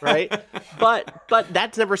 right? But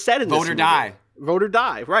that's never said in this movie. Vote or die. Vote or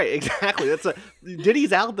die, right, exactly.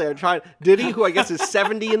 Diddy's out there trying, Diddy, who I guess is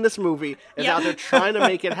 70 in this movie, is out there trying to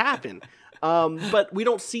make it happen. But we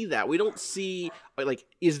don't see that. We don't see, like,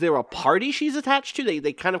 is there a party she's attached to?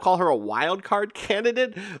 They kind of call her a wild card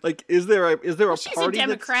candidate. Like, is there a she's party? She's a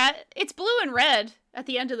Democrat. It's blue and red at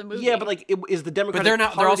the end of the movie. Yeah, but like, is the Democratic But they're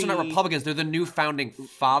not. Party... They're also not Republicans. They're the new founding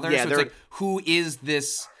fathers. Yeah, so it's like, who is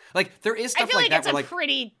this? Like, there is stuff I feel like that. it's where, a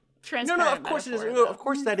pretty transparent. No, of course it is. metaphor, No, of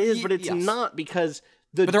course that is, but it's not because.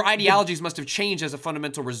 But their ideologies must have changed as a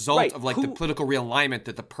fundamental result of like the political realignment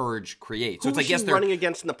that the purge creates. So it's like, yes, they're running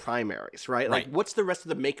against in the primaries, right? Like, what's the rest of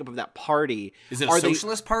the makeup of that party? Is it a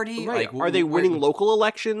socialist party? Right. Like, are they winning local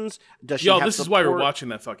elections? Does she have this is why we're watching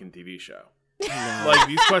that fucking TV show. Like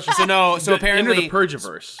these questions. So apparently, enter the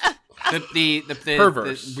Purgiverse. The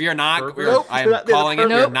Perverse. We are not. Nope. I'm calling it.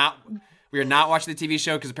 Nope. We are not watching the TV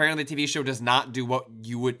show because apparently the TV show does not do what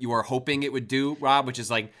you are hoping it would do, Rob, which is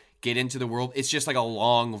like get into the world. It's just like a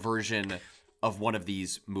long version of one of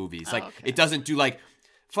these movies. Like it doesn't do like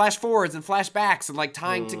flash forwards and flashbacks and like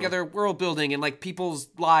tying together world building and like people's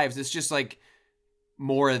lives. It's just like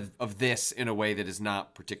more of this in a way that is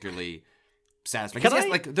not particularly satisfying.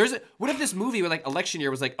 What if this movie with like election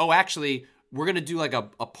year was like, oh, actually, we're gonna do like a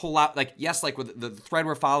pull out, like yes, like with the thread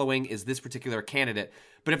we're following is this particular candidate.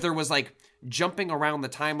 But if there was like jumping around the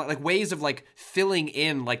timeline, like ways of like filling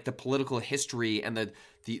in like the political history and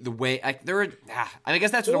the way I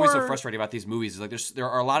guess that's what's always so frustrating about these movies is like there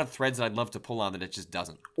are a lot of threads that I'd love to pull on that it just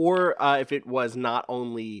doesn't. Or if it was not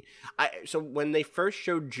only so when they first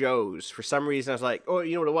showed Joe's, for some reason I was like, oh,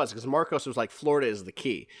 you know what it was? Because Marcos was like, Florida is the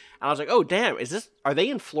key, and I was like, oh damn, are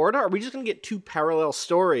they in Florida? Are we just gonna get two parallel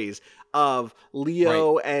stories of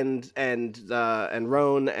Leo and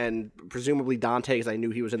Roan and presumably Dante, because I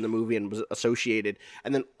knew he was in the movie and was associated,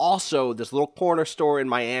 and then also this little corner store in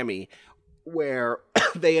Miami where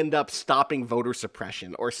they end up stopping voter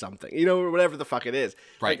suppression or something, whatever the fuck it is.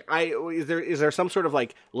 Right. Like, is there some sort of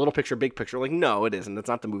like little picture, big picture? Like, no, it isn't. That's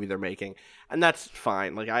not the movie they're making, and that's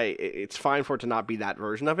fine. Like, it's fine for it to not be that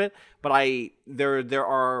version of it. But there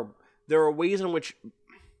are ways in which.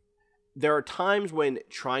 There are times when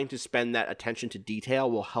trying to spend that attention to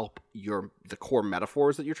detail will help the core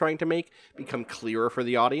metaphors that you're trying to make become clearer for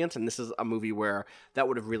the audience, and this is a movie where that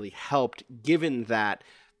would have really helped, given that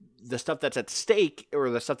the stuff that's at stake or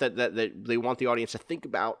the stuff that they want the audience to think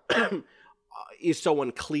about is so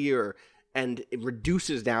unclear, and it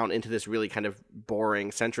reduces down into this really kind of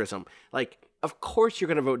boring centrism. Like, of course you're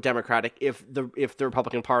going to vote Democratic if the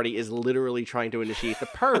Republican Party is literally trying to initiate the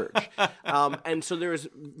purge. And so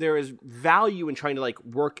there is value in trying to like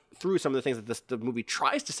work through some of the things that the movie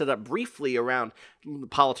tries to set up briefly around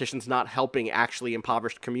politicians not helping actually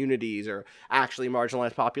impoverished communities or actually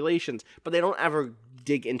marginalized populations, but they don't ever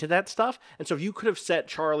dig into that stuff. And so if you could have set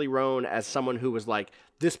Charlie Roan as someone who was like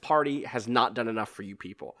this party has not done enough for you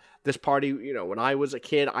people. This party, you know, when I was a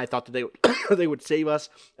kid, I thought that they would save us,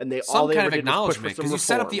 and some they kind of ever did was push for acknowledgement, some because you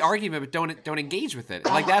set up the reforms. argument but don't engage with it.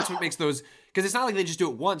 Like that's what makes those, because it's not like they just do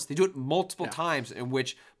it once; they do it multiple times, in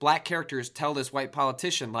which black characters tell this white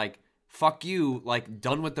politician like, "Fuck you," like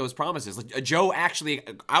done with those promises. Like Joe actually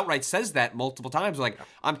outright says that multiple times. Like,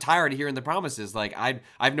 I'm tired of hearing the promises. Like I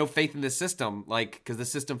have no faith in this system. Like because the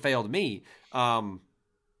system failed me.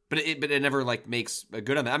 But it never like makes a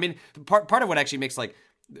good on that. I mean, part of what actually makes like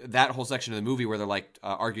that whole section of the movie where they're like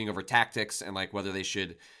arguing over tactics and like whether they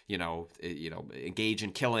should engage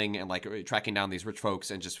in killing and like tracking down these rich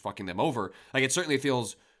folks and just fucking them over. Like it certainly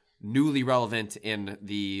feels newly relevant in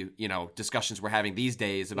the discussions we're having these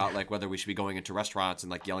days about like whether we should be going into restaurants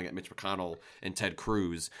and like yelling at Mitch McConnell and Ted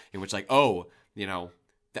Cruz, in which like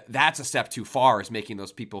that's a step too far, is making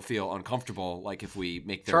those people feel uncomfortable. Like if we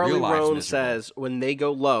make their Charlie real lives Roan miserable. says, when they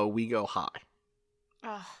go low, we go high.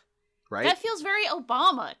 Right? That feels very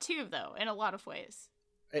Obama too, though, in a lot of ways.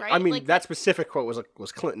 Right? I mean, Like, that specific quote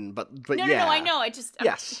was Clinton, but no, yeah. no, I know. I just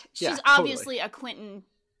Yes. she's Yeah, obviously a Clinton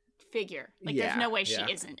figure. Like Yeah, there's no way she yeah.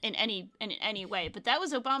 isn't in any way. But that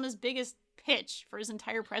was Obama's biggest pitch for his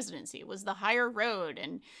entire presidency, was the higher road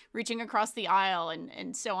and reaching across the aisle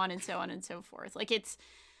and so on and so on and so forth. Like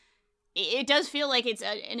it does feel like it's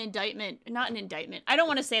an indictment, not an indictment. I don't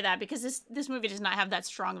want to say that because this movie does not have that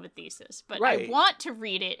strong of a thesis, but Right. I want to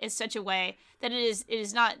read it as such a way that it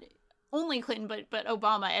is not only Clinton, but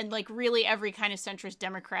Obama and like really every kind of centrist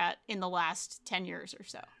Democrat in the last 10 years or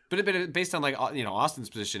so. But based on like Austin's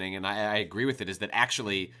positioning, and I agree with it, is that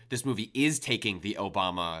actually this movie is taking the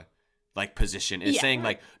Obama like position. It's saying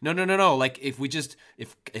like no, like if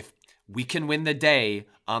we can win the day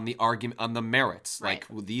on the argument, on the merits. Right.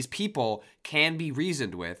 Like these people can be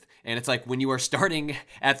reasoned with. And it's like when you are starting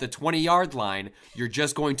at the 20-yard line, you're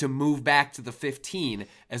just going to move back to the 15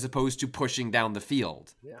 as opposed to pushing down the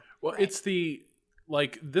field. Yeah. Well, it's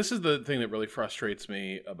this is the thing that really frustrates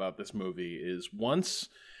me about this movie is once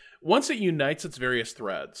it unites its various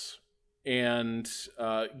threads and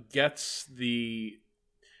gets the...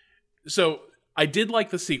 So I did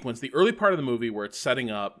like the sequence, the early part of the movie where it's setting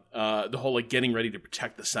up the whole like getting ready to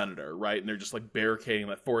protect the senator, right? And they're just like barricading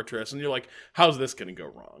that fortress, and you're like, how's this going to go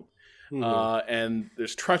wrong? Mm-hmm. And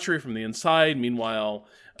there's treachery from the inside. Meanwhile,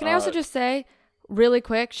 Can I also just say, really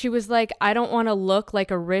quick, she was like, I don't want to look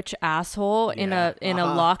like a rich asshole in a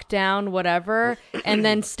lockdown, whatever, and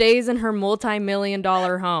then stays in her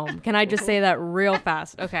multi-million-dollar home. Can I just say that real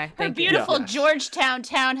fast? Okay, Her thank you. beautiful Georgetown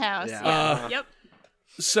townhouse. Yeah. Yep.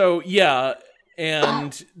 So, yeah,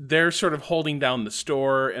 and they're sort of holding down the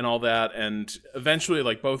store and all that, and eventually,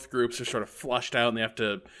 like, both groups are sort of flushed out, and they have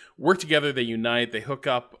to work together, they unite, they hook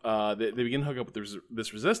up, they begin to hook up with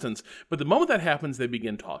this resistance, but the moment that happens, they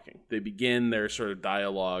begin talking. They begin their sort of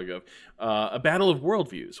dialogue of a battle of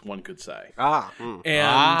worldviews, one could say.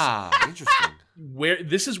 And Interesting.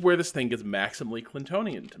 this is where this thing gets maximally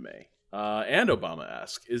Clintonian to me, and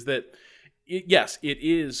Obama-esque, is that yes, it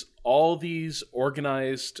is all these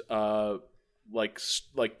organized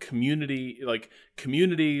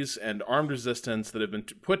communities and armed resistance that have been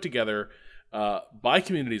put together by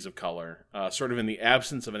communities of color, sort of in the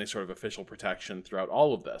absence of any sort of official protection throughout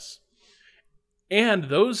all of this. And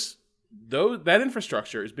that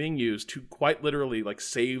infrastructure is being used to quite literally like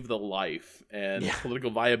save the life and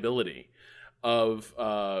political viability of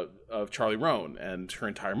Charlie Roan and her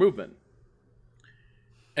entire movement.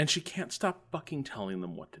 And she can't stop fucking telling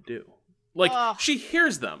them what to do. Like, she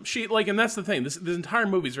hears them. And that's the thing. This entire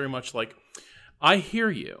movie is very much like, I hear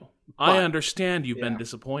you. I understand you've been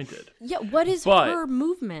disappointed. Yeah, what is her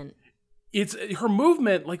movement? It's her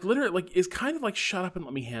movement, like, literally, like, is kind of like, shut up and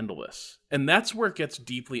let me handle this. And that's where it gets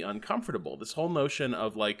deeply uncomfortable. This whole notion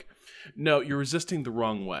of, like, no, you're resisting the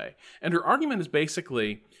wrong way. And her argument is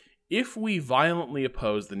basically, if we violently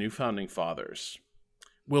oppose the new founding fathers,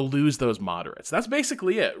 we'll lose those moderates. That's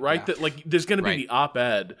basically it, right? Yeah. That like there's going to be the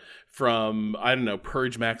op-ed from, I don't know,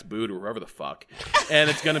 Purge Max Boot or whoever the fuck. And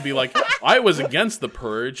it's going to be like, I was against the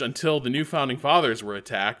Purge until the new founding fathers were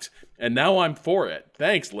attacked, and now I'm for it.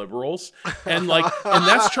 Thanks, liberals. And like, and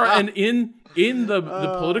that's and in the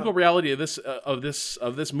political reality of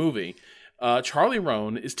this movie, Charlie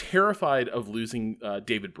Roan is terrified of losing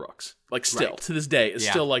David Brooks. Like, still, to this day, is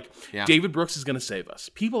still like, David Brooks is going to save us.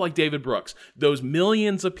 People like David Brooks, those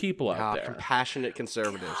millions of people out there. Compassionate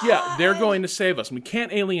conservatives. Yeah, they're going to save us. And we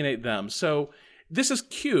can't alienate them. So this is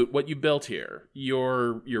cute, what you built here.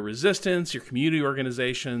 Your resistance, your community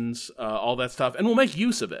organizations, all that stuff. And we'll make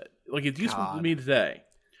use of it. Like, it's useful to me today.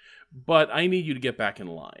 But I need you to get back in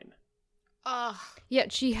line. Yeah,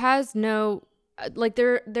 she has no... like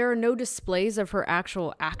there are no displays of her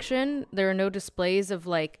actual action. There are no displays of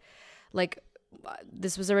like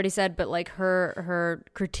this was already said, but like her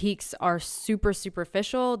critiques are super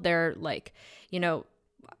superficial. They're like, you know,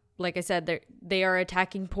 like I said, they are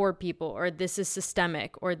attacking poor people, or this is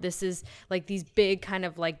systemic, or this is like these big kind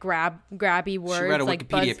of like grabby words. She read a like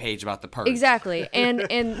Wikipedia page about the Purge. Exactly, and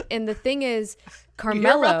the thing is, You hear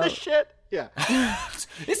Carmelo. about this shit? Yeah.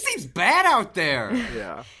 It seems bad out there.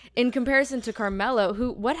 Yeah. In comparison to Carmelo,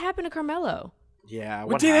 what happened to Carmelo? Yeah.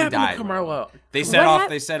 What did happen died, to Carmelo? They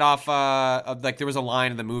set off like there was a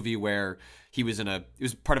line in the movie where he was it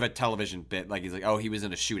was part of a television bit, like he's like, oh, he was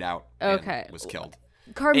in a shootout and was killed.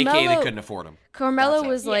 Carmelo, AKA they couldn't afford him. Carmelo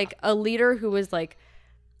was like a leader who was like,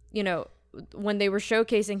 you know, when they were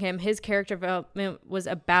showcasing him, his character development was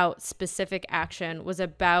about specific action, was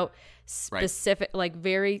about specific, like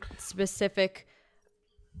very specific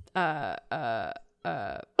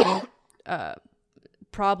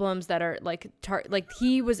problems that are like like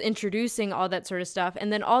he was introducing all that sort of stuff,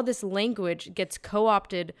 and then all this language gets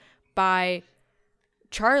co-opted by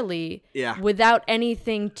Charlie without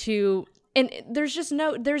anything to. And there's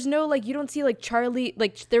no like, you don't see like Charlie,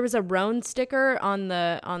 like there was a Roan sticker on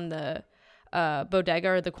the bodega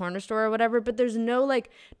or the corner store or whatever, but there's no like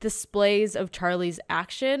displays of Charlie's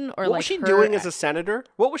action or what like was she doing as a senator?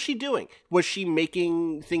 What was she doing? Was she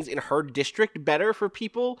making things in her district better for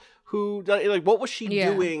people who like? What was she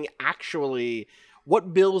doing actually?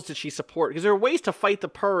 What bills did she support? Because there are ways to fight the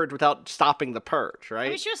Purge without stopping the Purge, right? I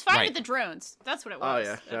mean, she was fighting with the drones. That's what it was. Oh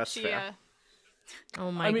yeah, that's fair.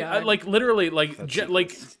 Oh my I mean, god! like literally, like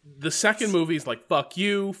like the second movie is like fuck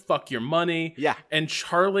you, fuck your money. Yeah. And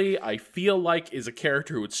Charlie, I feel like, is a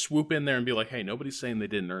character who would swoop in there and be like, hey, nobody's saying they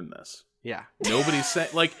didn't earn this. Yeah. Nobody's saying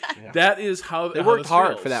like that is how They how worked this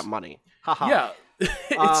hard feels. for that money. Haha. Yeah.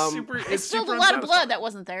 It's super. It's Spilled super a lot of unsatisfying. blood that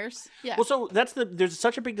wasn't theirs. Yeah. Well, so there's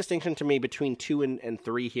such a big distinction to me between 2 and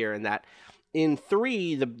 3 here, in that in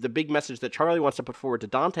 3, the big message that Charlie wants to put forward to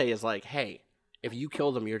Dante is like, hey, if you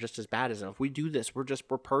kill them, you're just as bad as them. If we do this, we're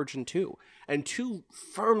purging too. And 2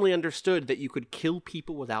 firmly understood that you could kill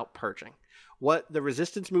people without purging. What the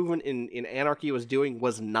resistance movement in Anarchy was doing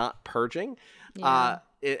was not purging. Yeah.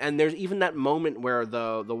 And there's even that moment where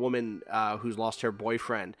the woman who's lost her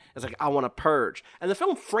boyfriend is like, I want to purge. And the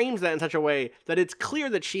film frames that in such a way that it's clear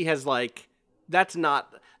that she has like, that's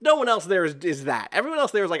not... No one else there is that. Everyone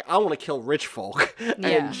else there is like, I want to kill rich folk.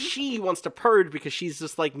 And she wants to purge because she's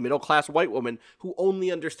this like middle-class white woman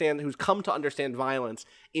who's come to understand violence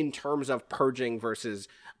in terms of purging versus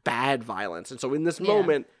bad violence. And so in this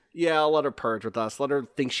moment, I'll let her purge with us. Let her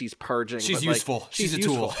think she's purging. She's but, useful. Like, She's a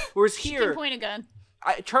useful. tool. Whereas She here, can point a gun.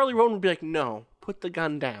 Charlie Rowan would be like, no, put the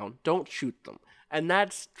gun down. Don't shoot them. And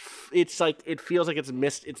it's like, it feels like it's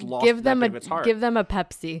missed, it's lost give them that bit of its heart. give them a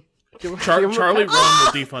Pepsi. Charlie Rowan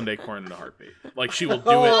will defund Acorn in a heartbeat. Like she will do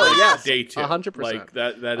it like day 2. 100%. Like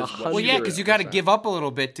that is what Well, she yeah, will because do. you got to give up a little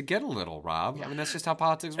bit to get a little, Rob. I mean, that's just how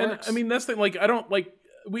politics And works. I mean, that's the thing. Like, I don't like.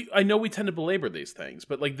 I know we tend to belabor these things,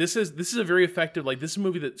 but like this is a very effective. Like this is a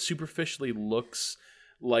movie that superficially looks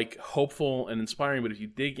like hopeful and inspiring, but if you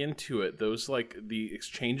dig into it, those like the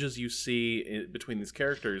exchanges you see between these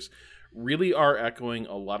characters really are echoing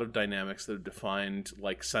a lot of dynamics that have defined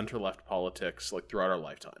like center-left politics like throughout our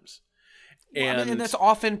lifetimes. And that's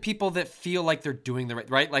often people that feel like they're doing the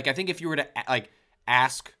right. Like, I think if you were to like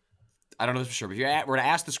ask, I don't know this for sure, but if you were to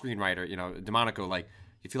ask the screenwriter, you know, DeMonico, like,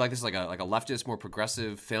 you feel like this is like a leftist, more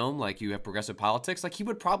progressive film, like you have progressive politics, like he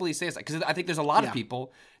would probably say it's like, because I think there's a lot of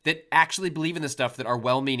people that actually believe in this stuff that are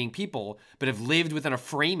well-meaning people, but have lived within a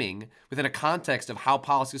framing, within a context of how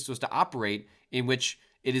politics is supposed to operate, in which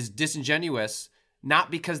it is disingenuous,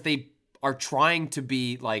 not because they are trying to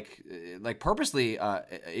be like purposely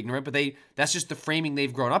ignorant, but that's just the framing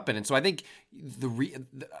they've grown up in. And so I think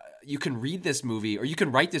you can read this movie, or you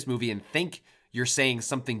can write this movie and think you're saying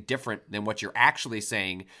something different than what you're actually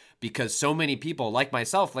saying, because so many people like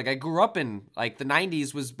myself, like I grew up in like the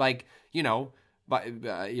 90s was like,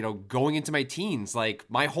 going into my teens, like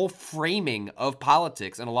my whole framing of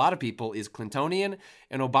politics, and a lot of people, is Clintonian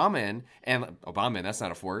and Obama, and Obama, that's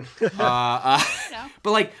not a word, but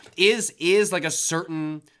like is like a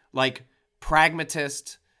certain like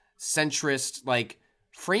pragmatist, centrist, like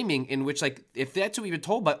framing in which, like, if that's what we've been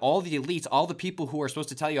told by all the elites, all the people who are supposed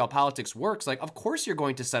to tell you how politics works, like, of course you're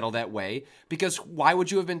going to settle that way, because why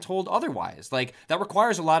would you have been told otherwise? Like, that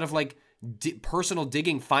requires a lot of like personal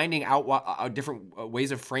digging, finding out different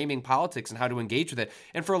ways of framing politics and how to engage with it.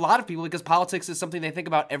 And for a lot of people, because politics is something they think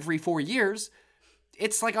about every 4 years,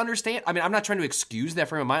 it's like, understand. I mean, I'm not trying to excuse that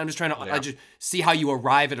frame of mind. I'm just trying to just see how you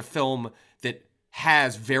arrive at a film that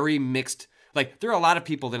has very mixed. Like, there are a lot of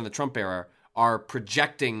people that in the Trump era are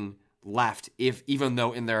projecting left, even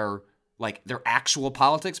though in their actual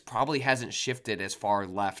politics probably hasn't shifted as far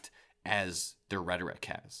left as their rhetoric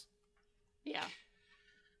has. Yeah.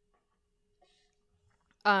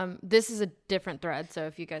 This is a different thread, so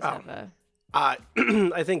if you guys have a...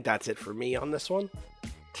 I think that's it for me on this one.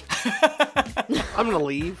 I'm gonna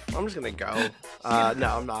leave. I'm just gonna go.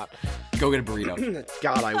 No, I'm not. Go get a burrito.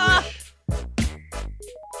 God, I wish.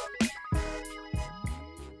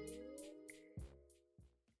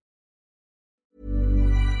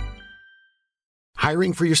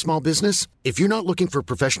 Hiring for your small business? If you're not looking for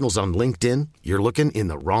professionals on LinkedIn, you're looking in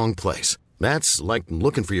the wrong place. That's like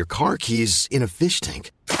looking for your car keys in a fish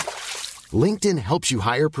tank. LinkedIn helps you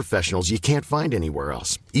hire professionals you can't find anywhere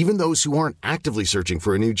else, even those who aren't actively searching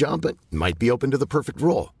for a new job but might be open to the perfect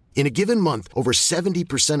role. In a given month, over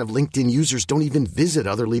 70% of LinkedIn users don't even visit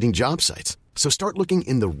other leading job sites. So start looking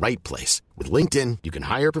in the right place. With LinkedIn, you can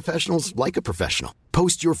hire professionals like a professional.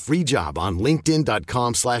 Post your free job on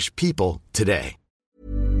linkedin.com/people today.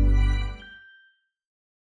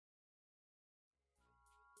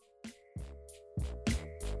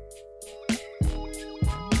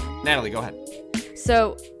 Natalie, go ahead.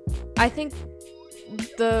 So, I think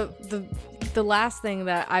the last thing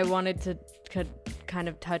that I wanted to kind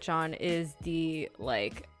of touch on is the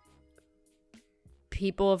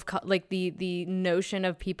people of the notion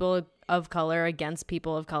of people of color against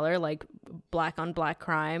people of color, like black on black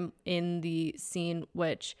crime in the scene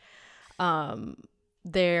which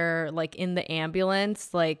they're like in the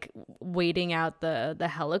ambulance waiting out the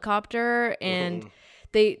helicopter, and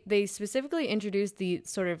They specifically introduced the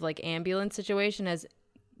sort of ambulance situation as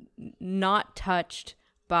not touched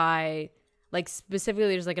by specifically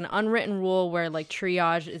there's an unwritten rule where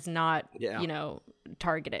triage is not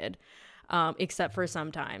targeted except for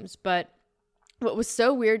sometimes. But what was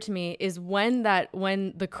so weird to me is when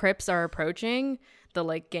the Crips are approaching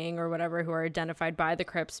the gang or whatever, who are identified by the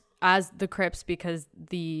Crips as the Crips because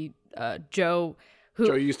the Joe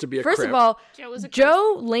used to be a First Crip. of all,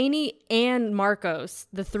 Joe Laney, and Marcos,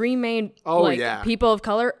 the three main people of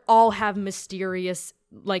color, all have mysterious,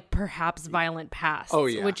 perhaps violent pasts. Oh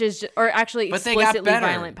yeah, which is or actually but they explicitly got better,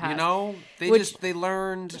 violent past. They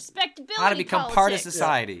learned respectability how to become politics. part of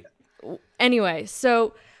society. Anyway,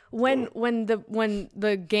 so when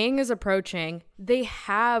the gang is approaching, they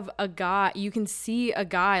have a guy. You can see a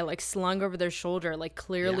guy slung over their shoulder,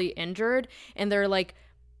 clearly injured, and they're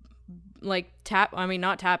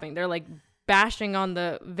not tapping. They're bashing on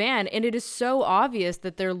the van, and it is so obvious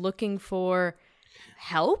that they're looking for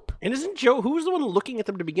help. And isn't Joe? Who was the one looking at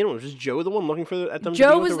them to begin with? Was Joe the one looking at them?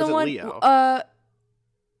 Joe to begin was with, or the was one. it Leo?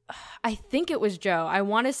 I think it was Joe. I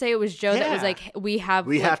want to say it was Joe that was we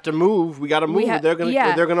have to move. We got to move. They're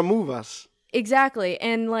gonna move us. Exactly,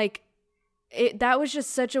 and that was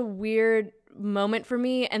just such a weird moment for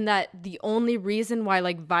me, and that the only reason why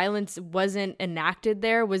violence wasn't enacted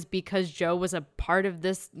there was because Joe was a part of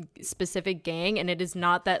this specific gang. And it is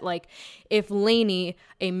not that if Laney,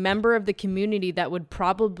 a member of the community that would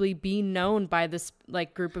probably be known by this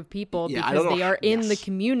group of people because they are in the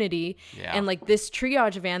community, and this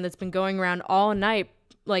triage van that's been going around all night,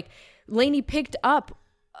 Laney picked up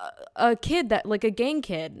a kid that a gang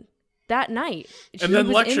kid that night. And then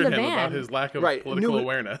lectured him about his lack of political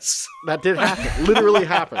awareness. That did happen. Literally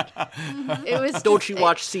happened. It was. Don't you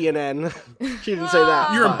watch CNN? She didn't say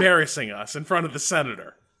that. You're embarrassing us in front of the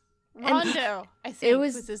senator. Rondo, I think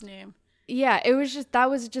was his name. Yeah, it was just that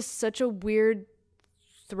was just such a weird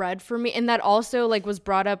thread for me, and that also was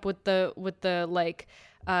brought up with the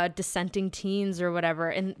dissenting teens or whatever,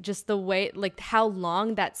 and just the way how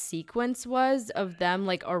long that sequence was of them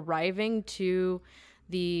arriving to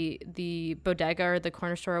the bodega or the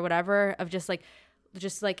corner store or whatever, of just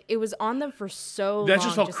it was on them for so long. That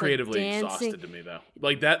just felt creatively exhausted to me, though.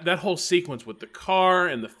 That whole sequence with the car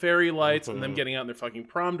and the fairy lights and them getting out in their fucking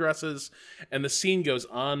prom dresses, and the scene goes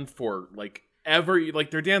on for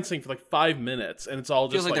they're dancing for 5 minutes, and it's all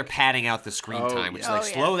just feels they're padding out the screen time, which is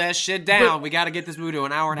slow that shit down. We got to get this movie to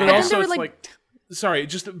an hour and a half. But also, it's sorry,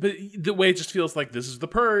 but the way it just feels this is the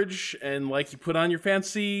Purge, and you put on your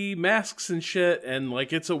fancy masks and shit, and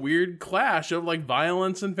it's a weird clash of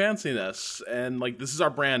violence and fanciness, and this is our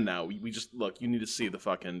brand now. We just look. You need to see the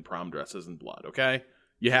fucking prom dresses and blood, okay?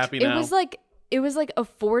 You happy now? It was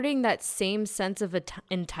affording that same sense of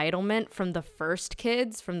entitlement from the first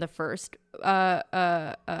kids, from the first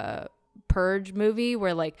Purge movie,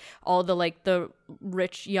 where all the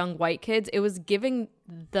rich young white kids. It was giving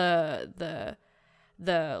the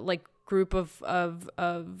group of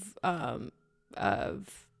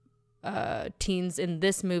teens in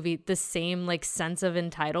this movie the same like sense of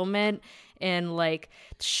entitlement and like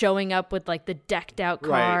showing up with like the decked out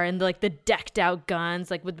car Right. and like the decked out guns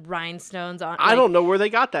like with rhinestones on. I don't know where they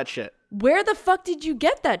got that shit. Where the fuck did you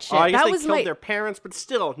get that shit? Oh, I guess that they was killed my. their parents, but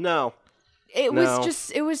still, no. It No. was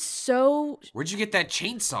just. It was so. Where'd you get that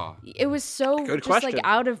chainsaw? It was so Good just question. like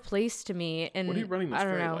out of place to me. And What are you running the I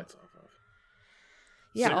don't fairy know. lights off of?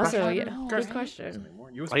 Yeah. Is it Also, Russian? yeah. No, Good it's not question. anymore.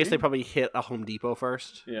 I guess they probably hit a Home Depot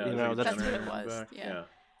first. Yeah, you know, That's what it in the was. back. Yeah.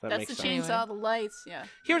 that That's makes the sense. chainsaw, the lights. Yeah.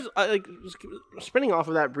 Here's like spinning off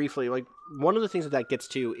of that briefly. Like one of the things that gets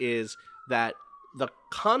to is that the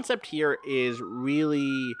concept here is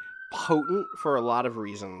really potent for a lot of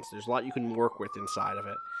reasons. There's a lot you can work with inside of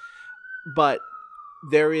it, but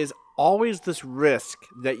there is always this risk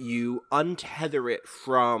that you untether it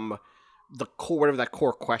from the core, whatever that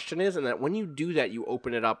core question is, and that when you do that, you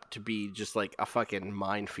open it up to be just like a fucking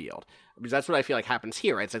minefield. Because that's what I feel like happens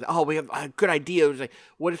here. Right? It's like, oh, we have a good idea. It's like,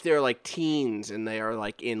 what if they're like teens and they are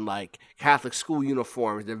like in like Catholic school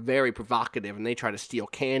uniforms? They're very provocative and they try to steal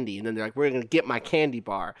candy, and then they're like, we're gonna get my candy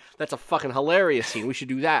bar. That's a fucking hilarious scene. We should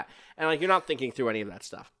do that. And like, you're not thinking through any of that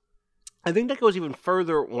stuff. I think that goes even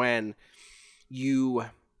further when you.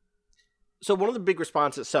 So one of the big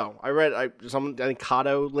responses. So I read. I think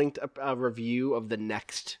Kato linked a review of the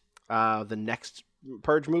next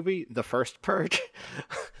Purge movie, the first Purge,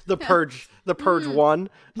 the Purge 1.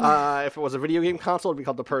 If it was a video game console, it'd be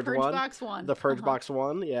called the Purge 1. Box 1. The Purge Box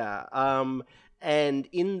 1. Yeah. And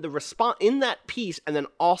in the response in that piece, and then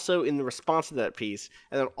also in the response to that piece,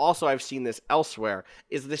 and then also I've seen this elsewhere,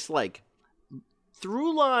 is this like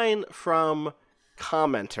through line from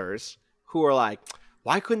commenters who are like,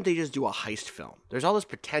 why couldn't they just do a heist film? There's all this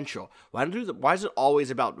potential. Why is it always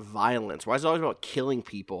about violence? Why is it always about killing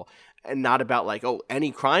people and not about like, oh, any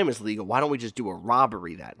crime is legal? Why don't we just do a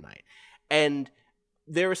robbery that night? And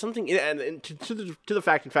there is something, and to the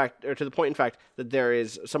point, in fact, that there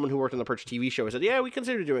is someone who worked on the Purge TV show who said, yeah, we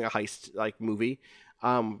consider doing a heist like movie,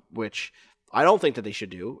 which I don't think that they should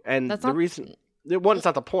do. And That's the not- reason, one, it's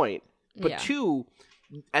not the point, but Yeah. two,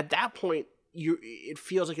 at that point, it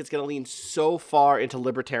feels like it's going to lean so far into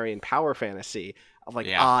libertarian power fantasy of like,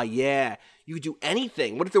 Yeah. you could do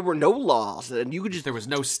anything. What if there were no laws and you could If just there was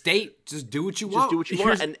no state, just do what you just want. do what you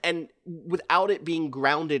want, and without it being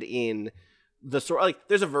grounded in the sort, like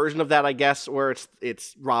there's a version of that, I guess, where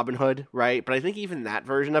it's Robin Hood, right? But I think even that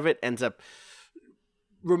version of it ends up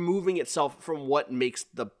removing itself from what makes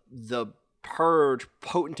the Purge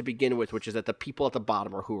potent to begin with, which is that the people at the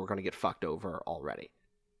bottom are who are going to get fucked over already.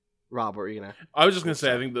 Rob, what are you gonna? I was just gonna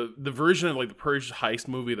say, I think the version of like the Purge heist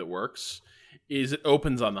movie that works is it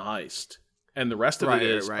opens on the heist, and the rest of it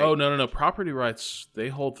is oh no, property rights, they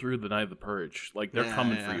hold through the night of the Purge, like they're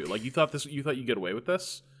coming for you. Like you thought you'd get away with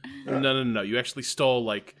this? No, you actually stole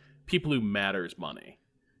like people who matters money.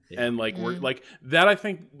 And like we're like that, I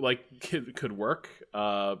think like could work.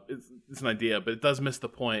 It's an idea, but it does miss the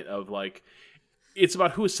point of like it's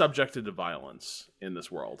about who is subjected to violence in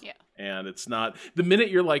this world. Yeah. And it's not the minute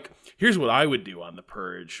you're like, here's what I would do on the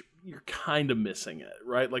Purge, you're kind of missing it,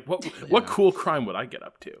 right? Like what cool crime would I get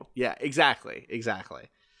up to? Yeah, exactly.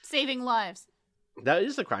 Saving lives. That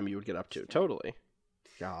is the crime you would get up to. Totally.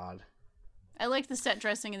 God. I liked the set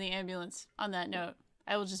dressing in the ambulance. On that note,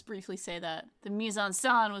 I will just briefly say that the mise en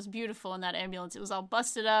scène was beautiful in that ambulance. It was all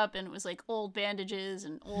busted up, and it was like old bandages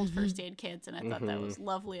and old first aid kits, and I thought that was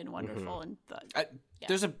lovely and wonderful. And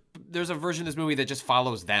There's a version of this movie that just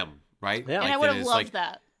follows them, right? Yeah. and Like, I would that have is, loved like,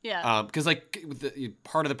 that. Yeah. Because like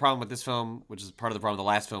part of the problem with this film, which is part of the problem with the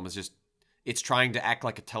last film, is just it's trying to act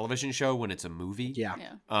like a television show when it's a movie. Yeah.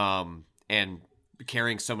 And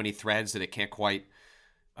carrying so many threads that it can't quite,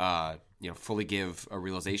 fully give a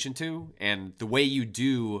realization to. And the way you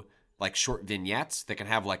do like short vignettes that can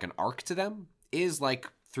have like an arc to them is like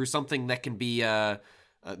through something that can be that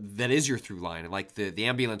is your through line. And like the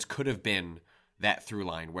ambulance could have been that through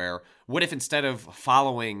line. Where what if instead of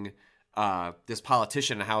following this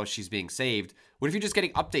politician and how she's being saved, what if you're just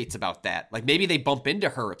getting updates about that? Like maybe they bump into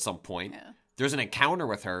her at some point. Yeah. There's an encounter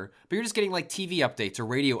with her, but you're just getting like TV updates or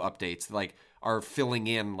radio updates that like are filling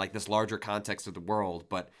in like this larger context of the world,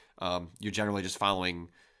 but you're generally just following.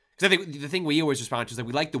 Because I think the thing we always respond to is that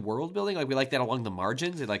we like the world building, like we like that along the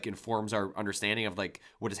margins. It like informs our understanding of like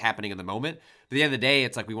what is happening in the moment. But at the end of the day,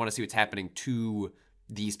 it's like we want to see what's happening to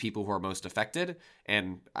these people who are most affected.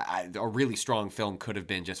 And a really strong film could have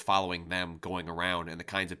been just following them going around and the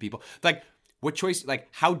kinds of people like. What choice, like,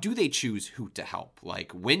 how do they choose who to help?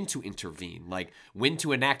 Like, when to intervene? Like, when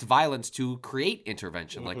to enact violence to create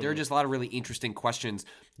intervention? Like, there are just a lot of really interesting questions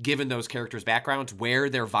given those characters' backgrounds,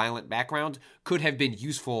 where their violent background could have been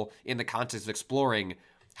useful in the context of exploring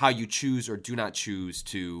how you choose or do not choose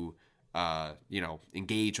to,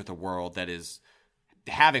 engage with a world that is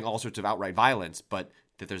having all sorts of outright violence, but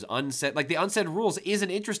that there's the unsaid rules is an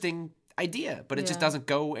interesting idea, but it just doesn't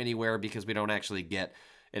go anywhere because we don't actually get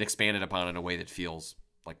it expanded upon in a way that feels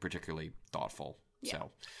like particularly thoughtful. Yeah.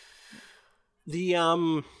 So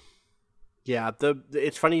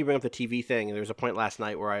it's funny you bring up the TV thing. There was a point last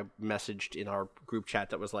night where I messaged in our group chat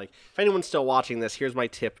that was like, if anyone's still watching this, here's my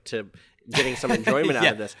tip to getting some enjoyment out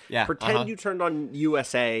of this. Yeah, Pretend you turned on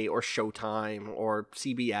USA or Showtime or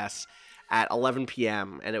CBS at 11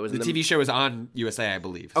 p.m. and it was the TV show is on USA, I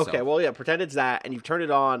believe. Okay, so. Well, yeah, pretend it's that, and you've turned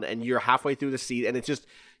it on, and you're halfway through the season, and it's just,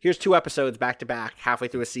 here's 2 episodes back to back, halfway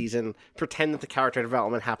through a season. Pretend that the character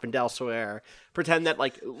development happened elsewhere. Pretend that,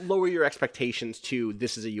 lower your expectations to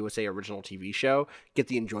this is a USA original TV show. Get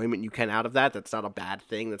the enjoyment you can out of that. That's not a bad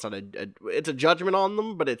thing. That's not it's a judgment on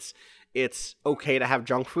them, but it's okay to have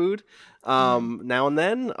junk food now and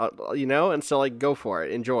then, and so go for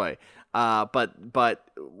it, enjoy. But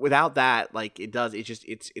without that,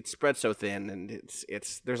 it spreads so thin, and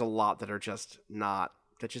there's a lot that are just that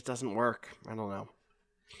just doesn't work. I don't know.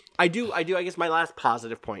 I guess my last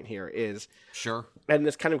positive point here is, sure, and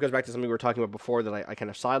this kind of goes back to something we were talking about before that I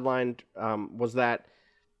kind of sidelined, was that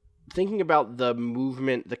thinking about the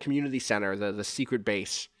movement, the community center, the secret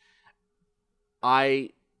base, I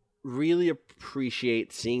really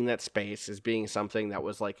appreciate seeing that space as being something that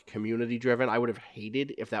was community driven. I would have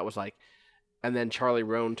hated if that was and then Charlie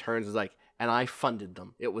Roan turns is and I funded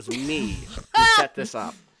them. It was me who set this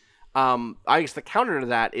up. I guess the counter to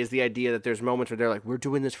that is the idea that there's moments where they're like, we're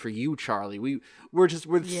doing this for you, Charlie. We're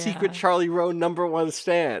secret Charlie Roan #1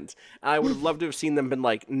 stands. And I would have loved to have seen them been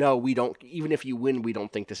like, no, we don't, even if you win, we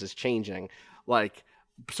don't think this is changing.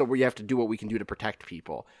 So we have to do what we can do to protect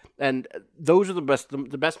people. And those are the best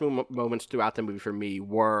moments throughout the movie for me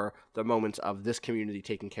were the moments of this community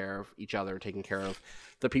taking care of each other, taking care of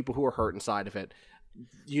the people who are hurt inside of it.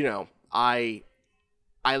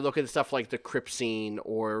 I look at stuff like the Crip scene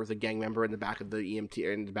or the gang member in the back of the EMT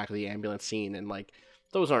or in the back of the ambulance scene, and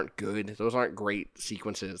those aren't good. Those aren't great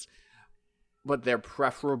sequences, but they're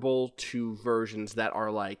preferable to versions that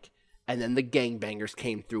are and then the gangbangers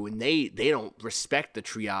came through and they don't respect the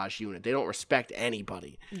triage unit. They don't respect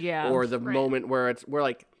anybody. Yeah. Or the moment where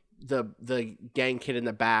the gang kid in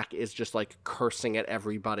the back is just cursing at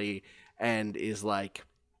everybody and is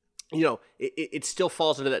it still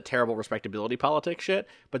falls into that terrible respectability politics shit,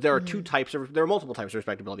 but there are there are multiple types of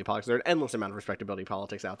respectability politics. There are an endless amount of respectability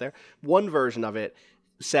politics out there. One version of it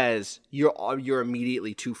says you're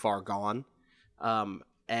immediately too far gone.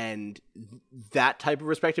 And that type of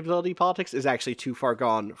respectability politics is actually too far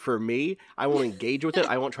gone for me. I won't engage with it.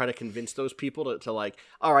 I won't try to convince those people to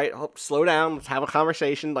all right, slow down, let's have a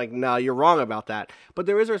conversation. No, you're wrong about that. But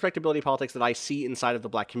there is a respectability politics that I see inside of the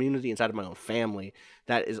Black community, inside of my own family,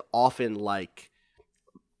 that is often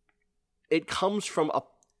it comes from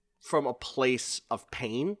a place of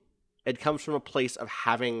pain. It comes from a place of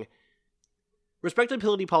having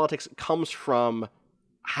respectability politics comes from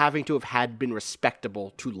having to have been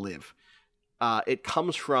respectable to live. It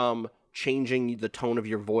comes from changing the tone of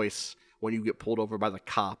your voice when you get pulled over by the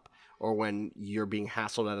cop, or when you're being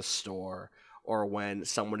hassled at a store, or when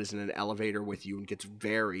someone is in an elevator with you and gets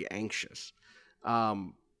very anxious.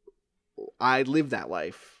 I live that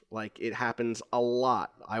life. It happens a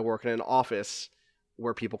lot. I work in an office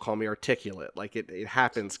where people call me articulate. It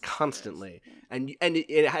happens constantly, and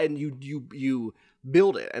you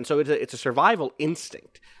build it, and so it's a survival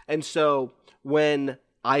instinct. And so when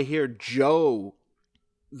I hear Joe,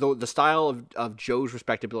 the style of Joe's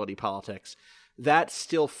respectability politics, that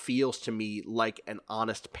still feels to me like an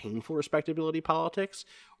honest, painful respectability politics.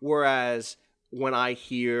 Whereas when I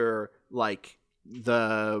hear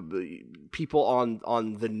the people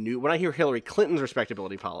on the new, when I hear Hillary Clinton's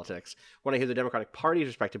respectability politics, when I hear the Democratic Party's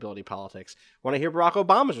respectability politics, when I hear Barack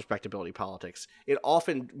Obama's respectability politics, it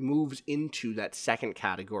often moves into that second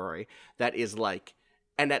category that is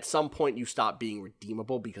and at some point you stop being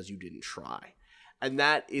redeemable because you didn't try. And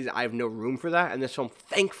that is, I have no room for that, and this film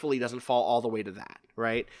thankfully doesn't fall all the way to that,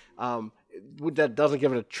 right? That doesn't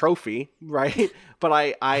give it a trophy, right?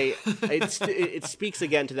 But it speaks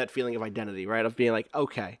again to that feeling of identity, right? Of being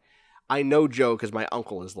okay, I know Joe because my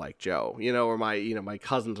uncle is like Joe, or my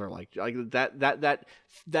cousins are like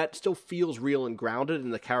that still feels real and grounded,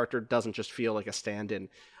 and the character doesn't just feel like a stand-in.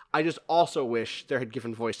 I just also wish there had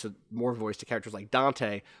given more voice to characters like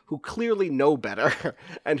Dante, who clearly know better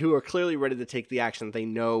and who are clearly ready to take the action they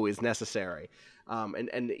know is necessary.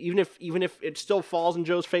 And even if it still falls in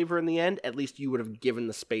Joe's favor in the end, at least you would have given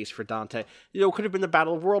the space for Dante. It could have been the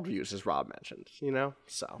battle of worldviews, as Rob mentioned.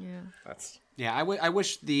 So Yeah, I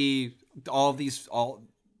wish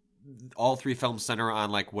all three films center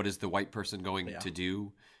on like what is the white person going to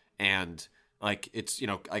do, and like it's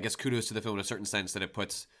I guess kudos to the film in a certain sense that it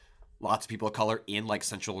puts lots of people of color in like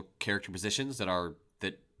central character positions that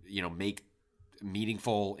make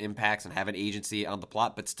meaningful impacts and have an agency on the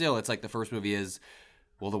plot. But still, it's like the first movie is,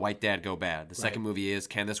 will the white dad go bad? The second movie is,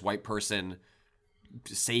 can this white person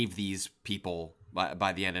save these people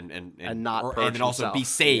by the end and then also be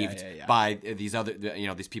saved by these other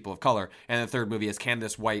these people of color? And the third movie is, can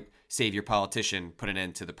this white savior politician put an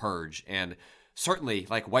end to the purge? And certainly,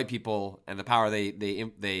 like, white people and the power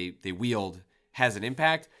they wield has an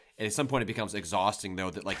impact. And at some point, it becomes exhausting, though,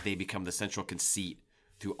 that like they become the central conceit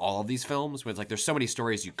through all of these films. Where it's like there's so many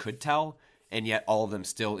stories you could tell, and yet all of them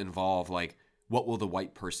still involve like, what will the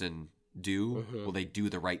white person do? Will they do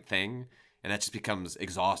the right thing? And that just becomes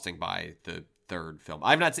exhausting by the third film.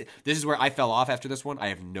 I've not seen. This is where I fell off after this one. I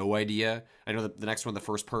have no idea. I know that the next one, The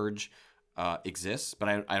First Purge, exists, but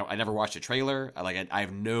I never watched a trailer. I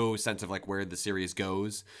have no sense of like where the series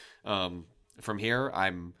goes from here.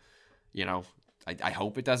 I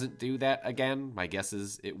hope it doesn't do that again. My guess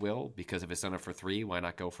is it will, because if it's done it for 3, why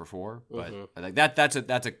not go for 4? But like that's a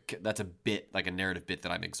bit, like a narrative bit,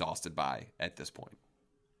 that I'm exhausted by at this point.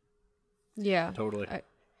 Yeah, totally.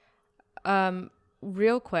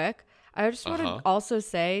 Real quick, I just want to also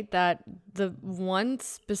say that the one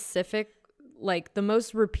specific, like the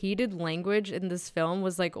most repeated language in this film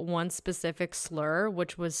was like one specific slur,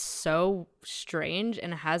 which was so strange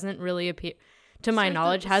and hasn't really appeared, to my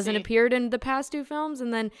knowledge, hasn't appeared in the past 2 films.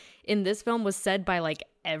 And then in this film was said by like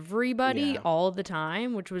everybody all the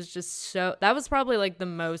time, which was just that was probably like the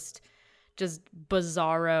most just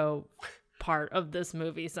bizarro part of this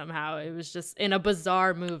movie. Somehow it was just in a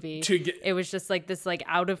bizarre movie. It was just like this like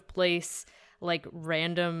out of place, like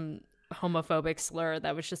random homophobic slur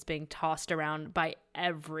that was just being tossed around by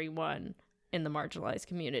everyone in the marginalized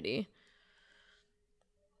community.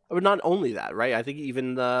 But not only that, right? I think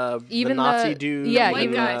even the Nazi dude,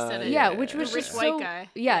 white guy said it. Which was rich just white guy.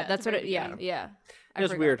 Yeah, that's what it. Yeah. It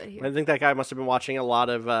was weird. I think that guy must have been watching a lot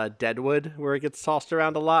of Deadwood, where it gets tossed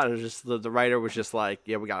around a lot, and it was just the writer was just like,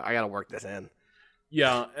 I got to work this in.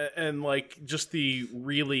 Yeah, and like just the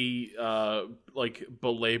really like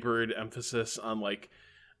belabored emphasis on like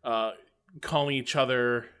calling each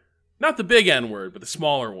other, not the big N word, but the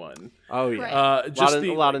smaller one. Oh yeah, a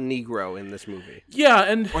lot of Negro in this movie. Yeah,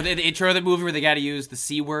 and or the intro of the movie where they got to use the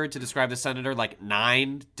C word to describe the senator like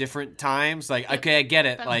 9 different times. Like, okay, I get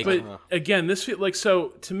it. Like, but again, this feels like,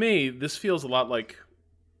 so to me, this feels a lot like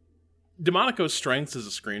DeMonico's strengths as a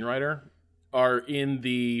screenwriter are in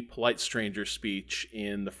the polite stranger speech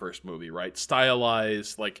in the first movie, right?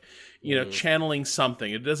 Stylized, like, channeling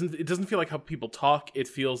something. It doesn't feel like how people talk. It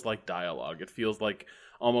feels like dialogue. It feels like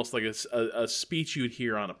almost like a speech you'd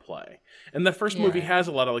hear on a play. And the first movie has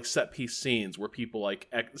a lot of like set piece scenes where people like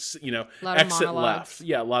exit left.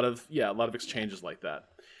 A lot of exchanges like that.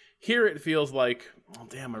 Here it feels like, oh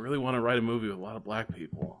damn, I really want to write a movie with a lot of black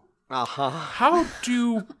people. How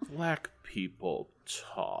do black people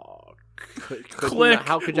talk? Click.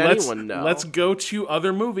 How could anyone know? Let's go to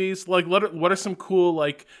other movies. Like, what are some cool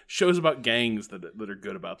like shows about gangs that are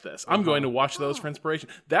good about this? I'm going to watch those for inspiration.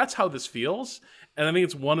 That's how this feels, and I think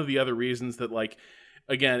it's one of the other reasons that, like,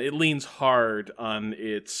 again, it leans hard on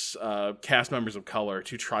its cast members of color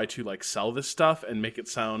to try to like sell this stuff and make it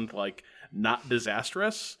sound like not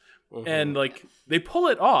disastrous, and like they pull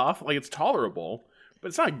it off, like it's tolerable, but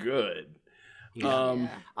it's not good.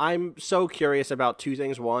 I'm so curious about 2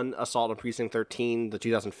 things. One, Assault on Precinct 13, the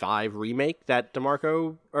 2005 remake that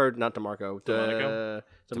DeMonico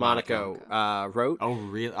wrote. Oh,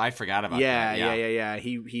 really? I forgot about that. Yeah.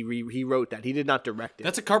 He wrote that. He did not direct it.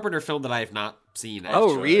 That's a Carpenter film that I have not seen. Actually.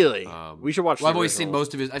 Oh, really? We should watch. Well, I've always seen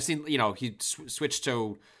most of his. I've seen, he switched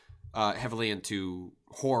so heavily into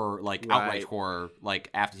horror, like outright horror. Like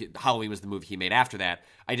after Halloween was the movie he made after that.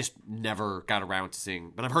 I just never got around to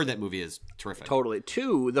seeing, but I've heard that movie is terrific. Totally.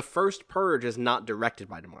 2, The First Purge is not directed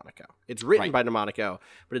by DeMonico. It's written by DeMonico,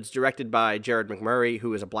 but it's directed by Jared McMurray,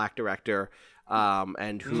 who is a black director,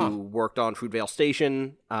 and who worked on Fruitvale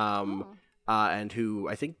Station, and who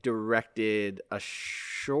I think directed a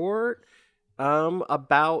short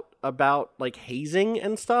about like hazing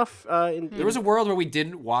and stuff. There was a world where we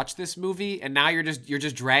didn't watch this movie, and now you're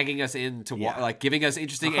just dragging us in to like giving us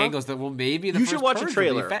interesting angles that maybe you should watch a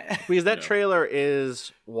trailer because that trailer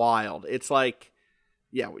is wild. It's like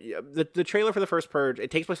the trailer for The First Purge.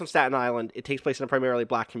 It takes place on Staten Island. It takes place in a primarily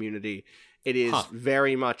black community. It is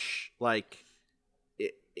very much like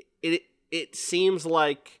it seems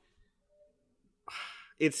like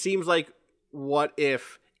what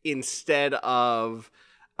if instead of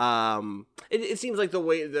it seems like the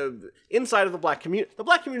way the inside of the black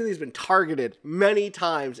community has been targeted many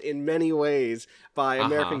times in many ways by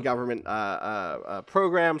American government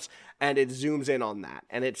programs, and it zooms in on that,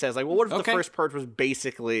 and it says like, well, what if the first purge was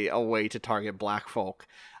basically a way to target black folk,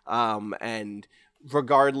 and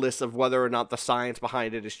regardless of whether or not the science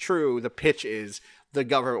behind it is true, the pitch is the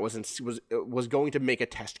government was going to make a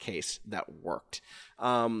test case that worked,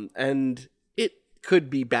 and it could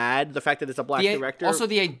be bad. The fact that it's a black director also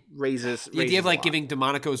raises the idea of like a lot. giving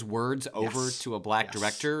DeMonico's words over to a black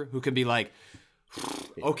director who can be like,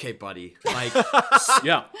 okay, buddy, like,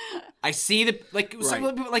 Yeah. I see the some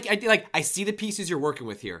of the people, I see the pieces you're working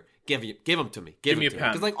with here. Give them to me. Give me them a to me.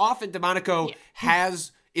 pen. Because like often DeMonico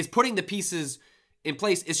is putting the pieces in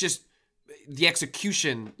place. It's just the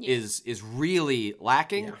execution is really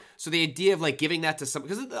lacking. Yeah. So the idea of like giving that to some,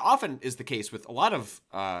 because it often is the case with a lot of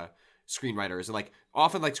screenwriters, and like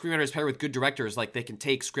often like screenwriters paired with good directors, like they can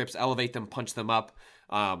take scripts, elevate them, punch them up.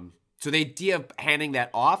 So the idea of handing that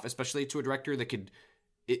off, especially to a director that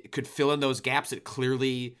could fill in those gaps that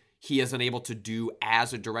clearly he isn't able to do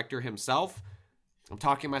as a director himself, I'm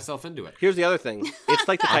talking myself into it. Here's the other thing. It's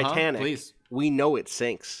like the Titanic. Please. We know it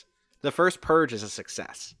sinks. The first purge is a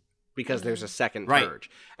success because there's a second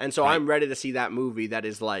purge. And so I'm ready to see that movie that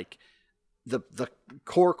is like the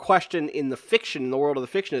core question in the world of the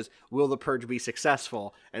fiction is, will the purge be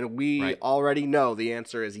successful? And we already know the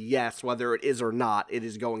answer is yes. Whether it is or not, it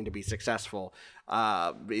is going to be successful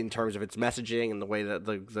in terms of its messaging and the way that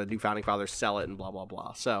the new founding fathers sell it and blah, blah,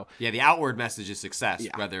 blah. So yeah, the outward message is success.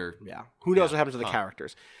 Whether who knows what happens to the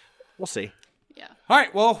characters? We'll see. Yeah. All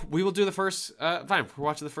right. Well, we will do the first. Fine. We're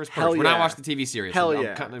watching the first purge. We're not watching the TV series.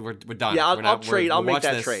 We're done. Yeah, I'll trade. I'll make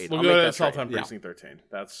that trade. We'll go to Southtown Precinct 13.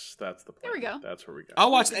 That's the plan. There we go. That's where we go. I'll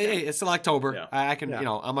watch. Hey, it's still October. Yeah. I can.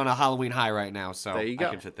 I'm on a Halloween high right now, so There you go.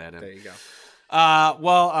 I can fit that in. There you go.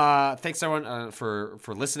 Thanks everyone for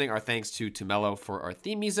listening. Our thanks to Mello for our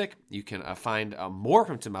theme music. You can find more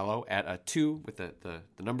from Mello at 2 with the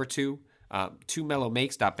number 2,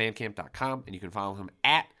 2mellomakes.bandcamp.com, and you can follow him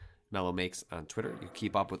at Mello Makes on Twitter. You can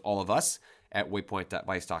keep up with all of us at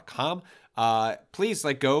waypoint.vice.com. Please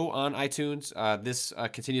go on iTunes. This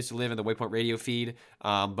continues to live in the Waypoint Radio feed,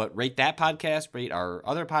 but rate that podcast, rate our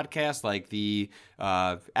other podcasts, like the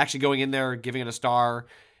actually going in there, giving it a star,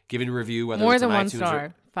 giving a review, whether More it's than on one iTunes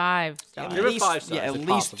star. 5 stars. Give it 5 stars. Yeah, at if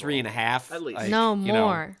least possible. 3.5. At least. Like, No, you know,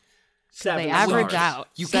 more. 7 They average stars. out.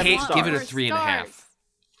 You 7 can't give it a stars.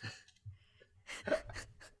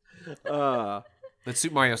 3.5. Let's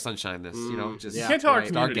Super Mario Sunshine this, just You can't tell our start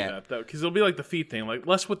community get. that, though, because it'll be like the feet thing, like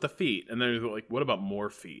less with the feet, and then like, what about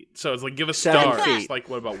more feet? So it's like, give us 7 stars. feet. Like,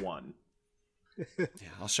 what about 1? Yeah,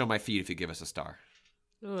 I'll show my feed if you give us a star.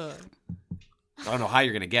 Ugh. I don't know how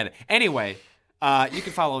you're going to get it. Anyway, you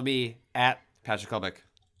can follow me at Patrick Klubik.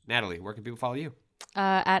 Natalie, where can people follow you?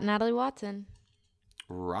 At Natalie Watson.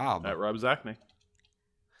 Rob. At Rob Zachney.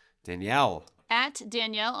 Danielle. At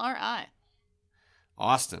Danielle R.I.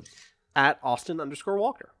 Austin. At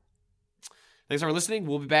Austin_Walker. Thanks for listening.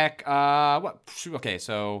 We'll be back. Okay,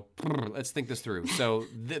 so let's think this through. So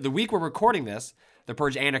the week we're recording this, the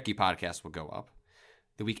Purge Anarchy podcast will go up.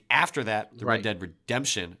 The week after that, the Red Dead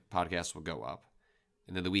Redemption podcast will go up.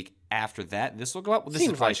 And then the week after that, this will go up. Well, this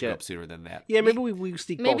Seems will probably like should go it. up sooner than that. Yeah, maybe we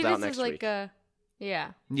sneak Maybe both out this next is like week. a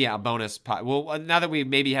bonus. Well, now that we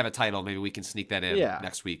maybe have a title, maybe we can sneak that in Yeah.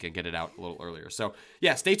 next week and get it out a little earlier. So,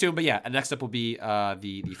 yeah, stay tuned. But, yeah, next up will be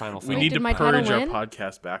the final We film. need did to my title purge our win?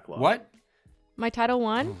 podcast backlog. What? my title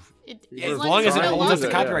one. As long as it long holds up as to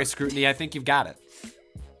it- copyright scrutiny, I think you've got it.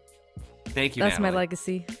 Thank you, That's my Natalie.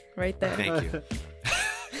 legacy right there. Thank you.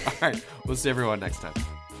 All right. We'll see everyone next time.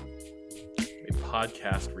 A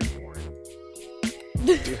podcast reborn.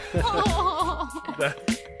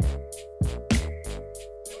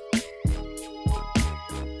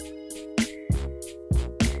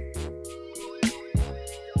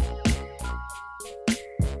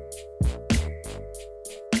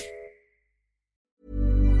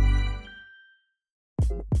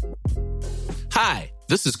 Hi,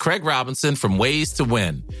 this is Craig Robinson from Ways to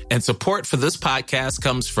Win, and support for this podcast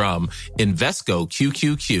comes from Invesco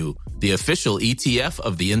QQQ, the official ETF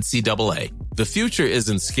of the NCAA. The future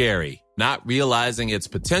isn't scary. Not realizing its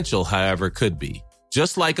potential, however, could be.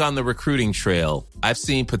 Just like on the recruiting trail, I've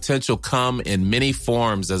seen potential come in many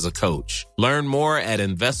forms as a coach. Learn more at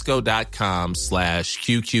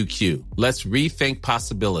Invesco.com/QQQ. Let's rethink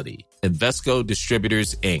possibility. Invesco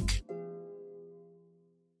Distributors, Inc.